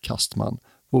Mård Kastman.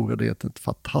 Vore det ett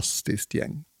fantastiskt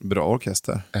gäng? Bra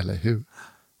orkester. Eller hur?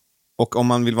 Och om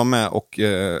man vill vara med och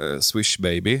Swish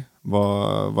Baby,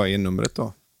 vad är numret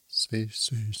då? Swish,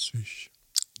 swish, swish.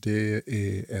 Det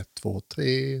är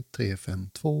 123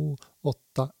 352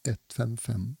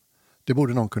 8155. Det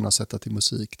borde någon kunna sätta till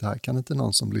musik. Det här kan inte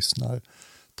någon som lyssnar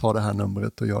ta det här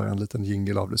numret och göra en liten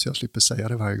jingle av det så jag slipper säga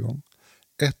det varje gång.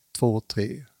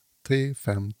 123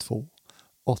 352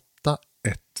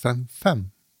 8155.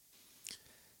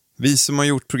 Vi som har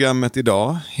gjort programmet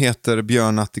idag heter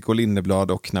Björn Attiko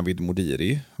Lindeblad och Navid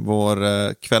Modiri.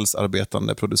 Vår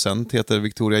kvällsarbetande producent heter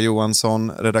Victoria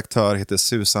Johansson. Redaktör heter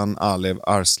Susan Alev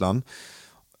Arslan.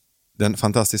 Den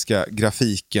fantastiska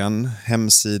grafiken,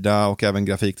 hemsida och även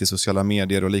grafik till sociala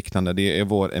medier och liknande, det är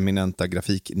vår eminenta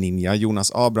grafikninja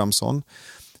Jonas Abrahamsson.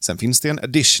 Sen finns det en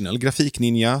additional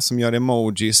grafikninja som gör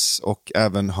emojis och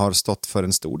även har stått för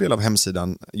en stor del av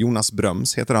hemsidan. Jonas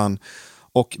Bröms heter han.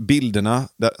 Och bilderna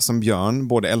som Björn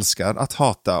både älskar att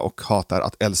hata och hatar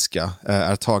att älska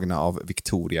är tagna av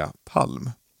Victoria Palm.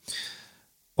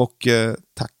 Och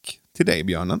tack till dig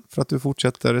Björnen för att du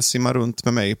fortsätter simma runt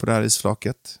med mig på det här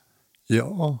isflaket.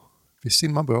 Ja, vi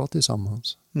simmar bra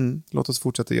tillsammans. Låt oss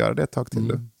fortsätta göra det ett tag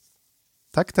till.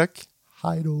 Tack.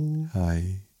 Hej då.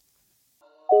 Hej.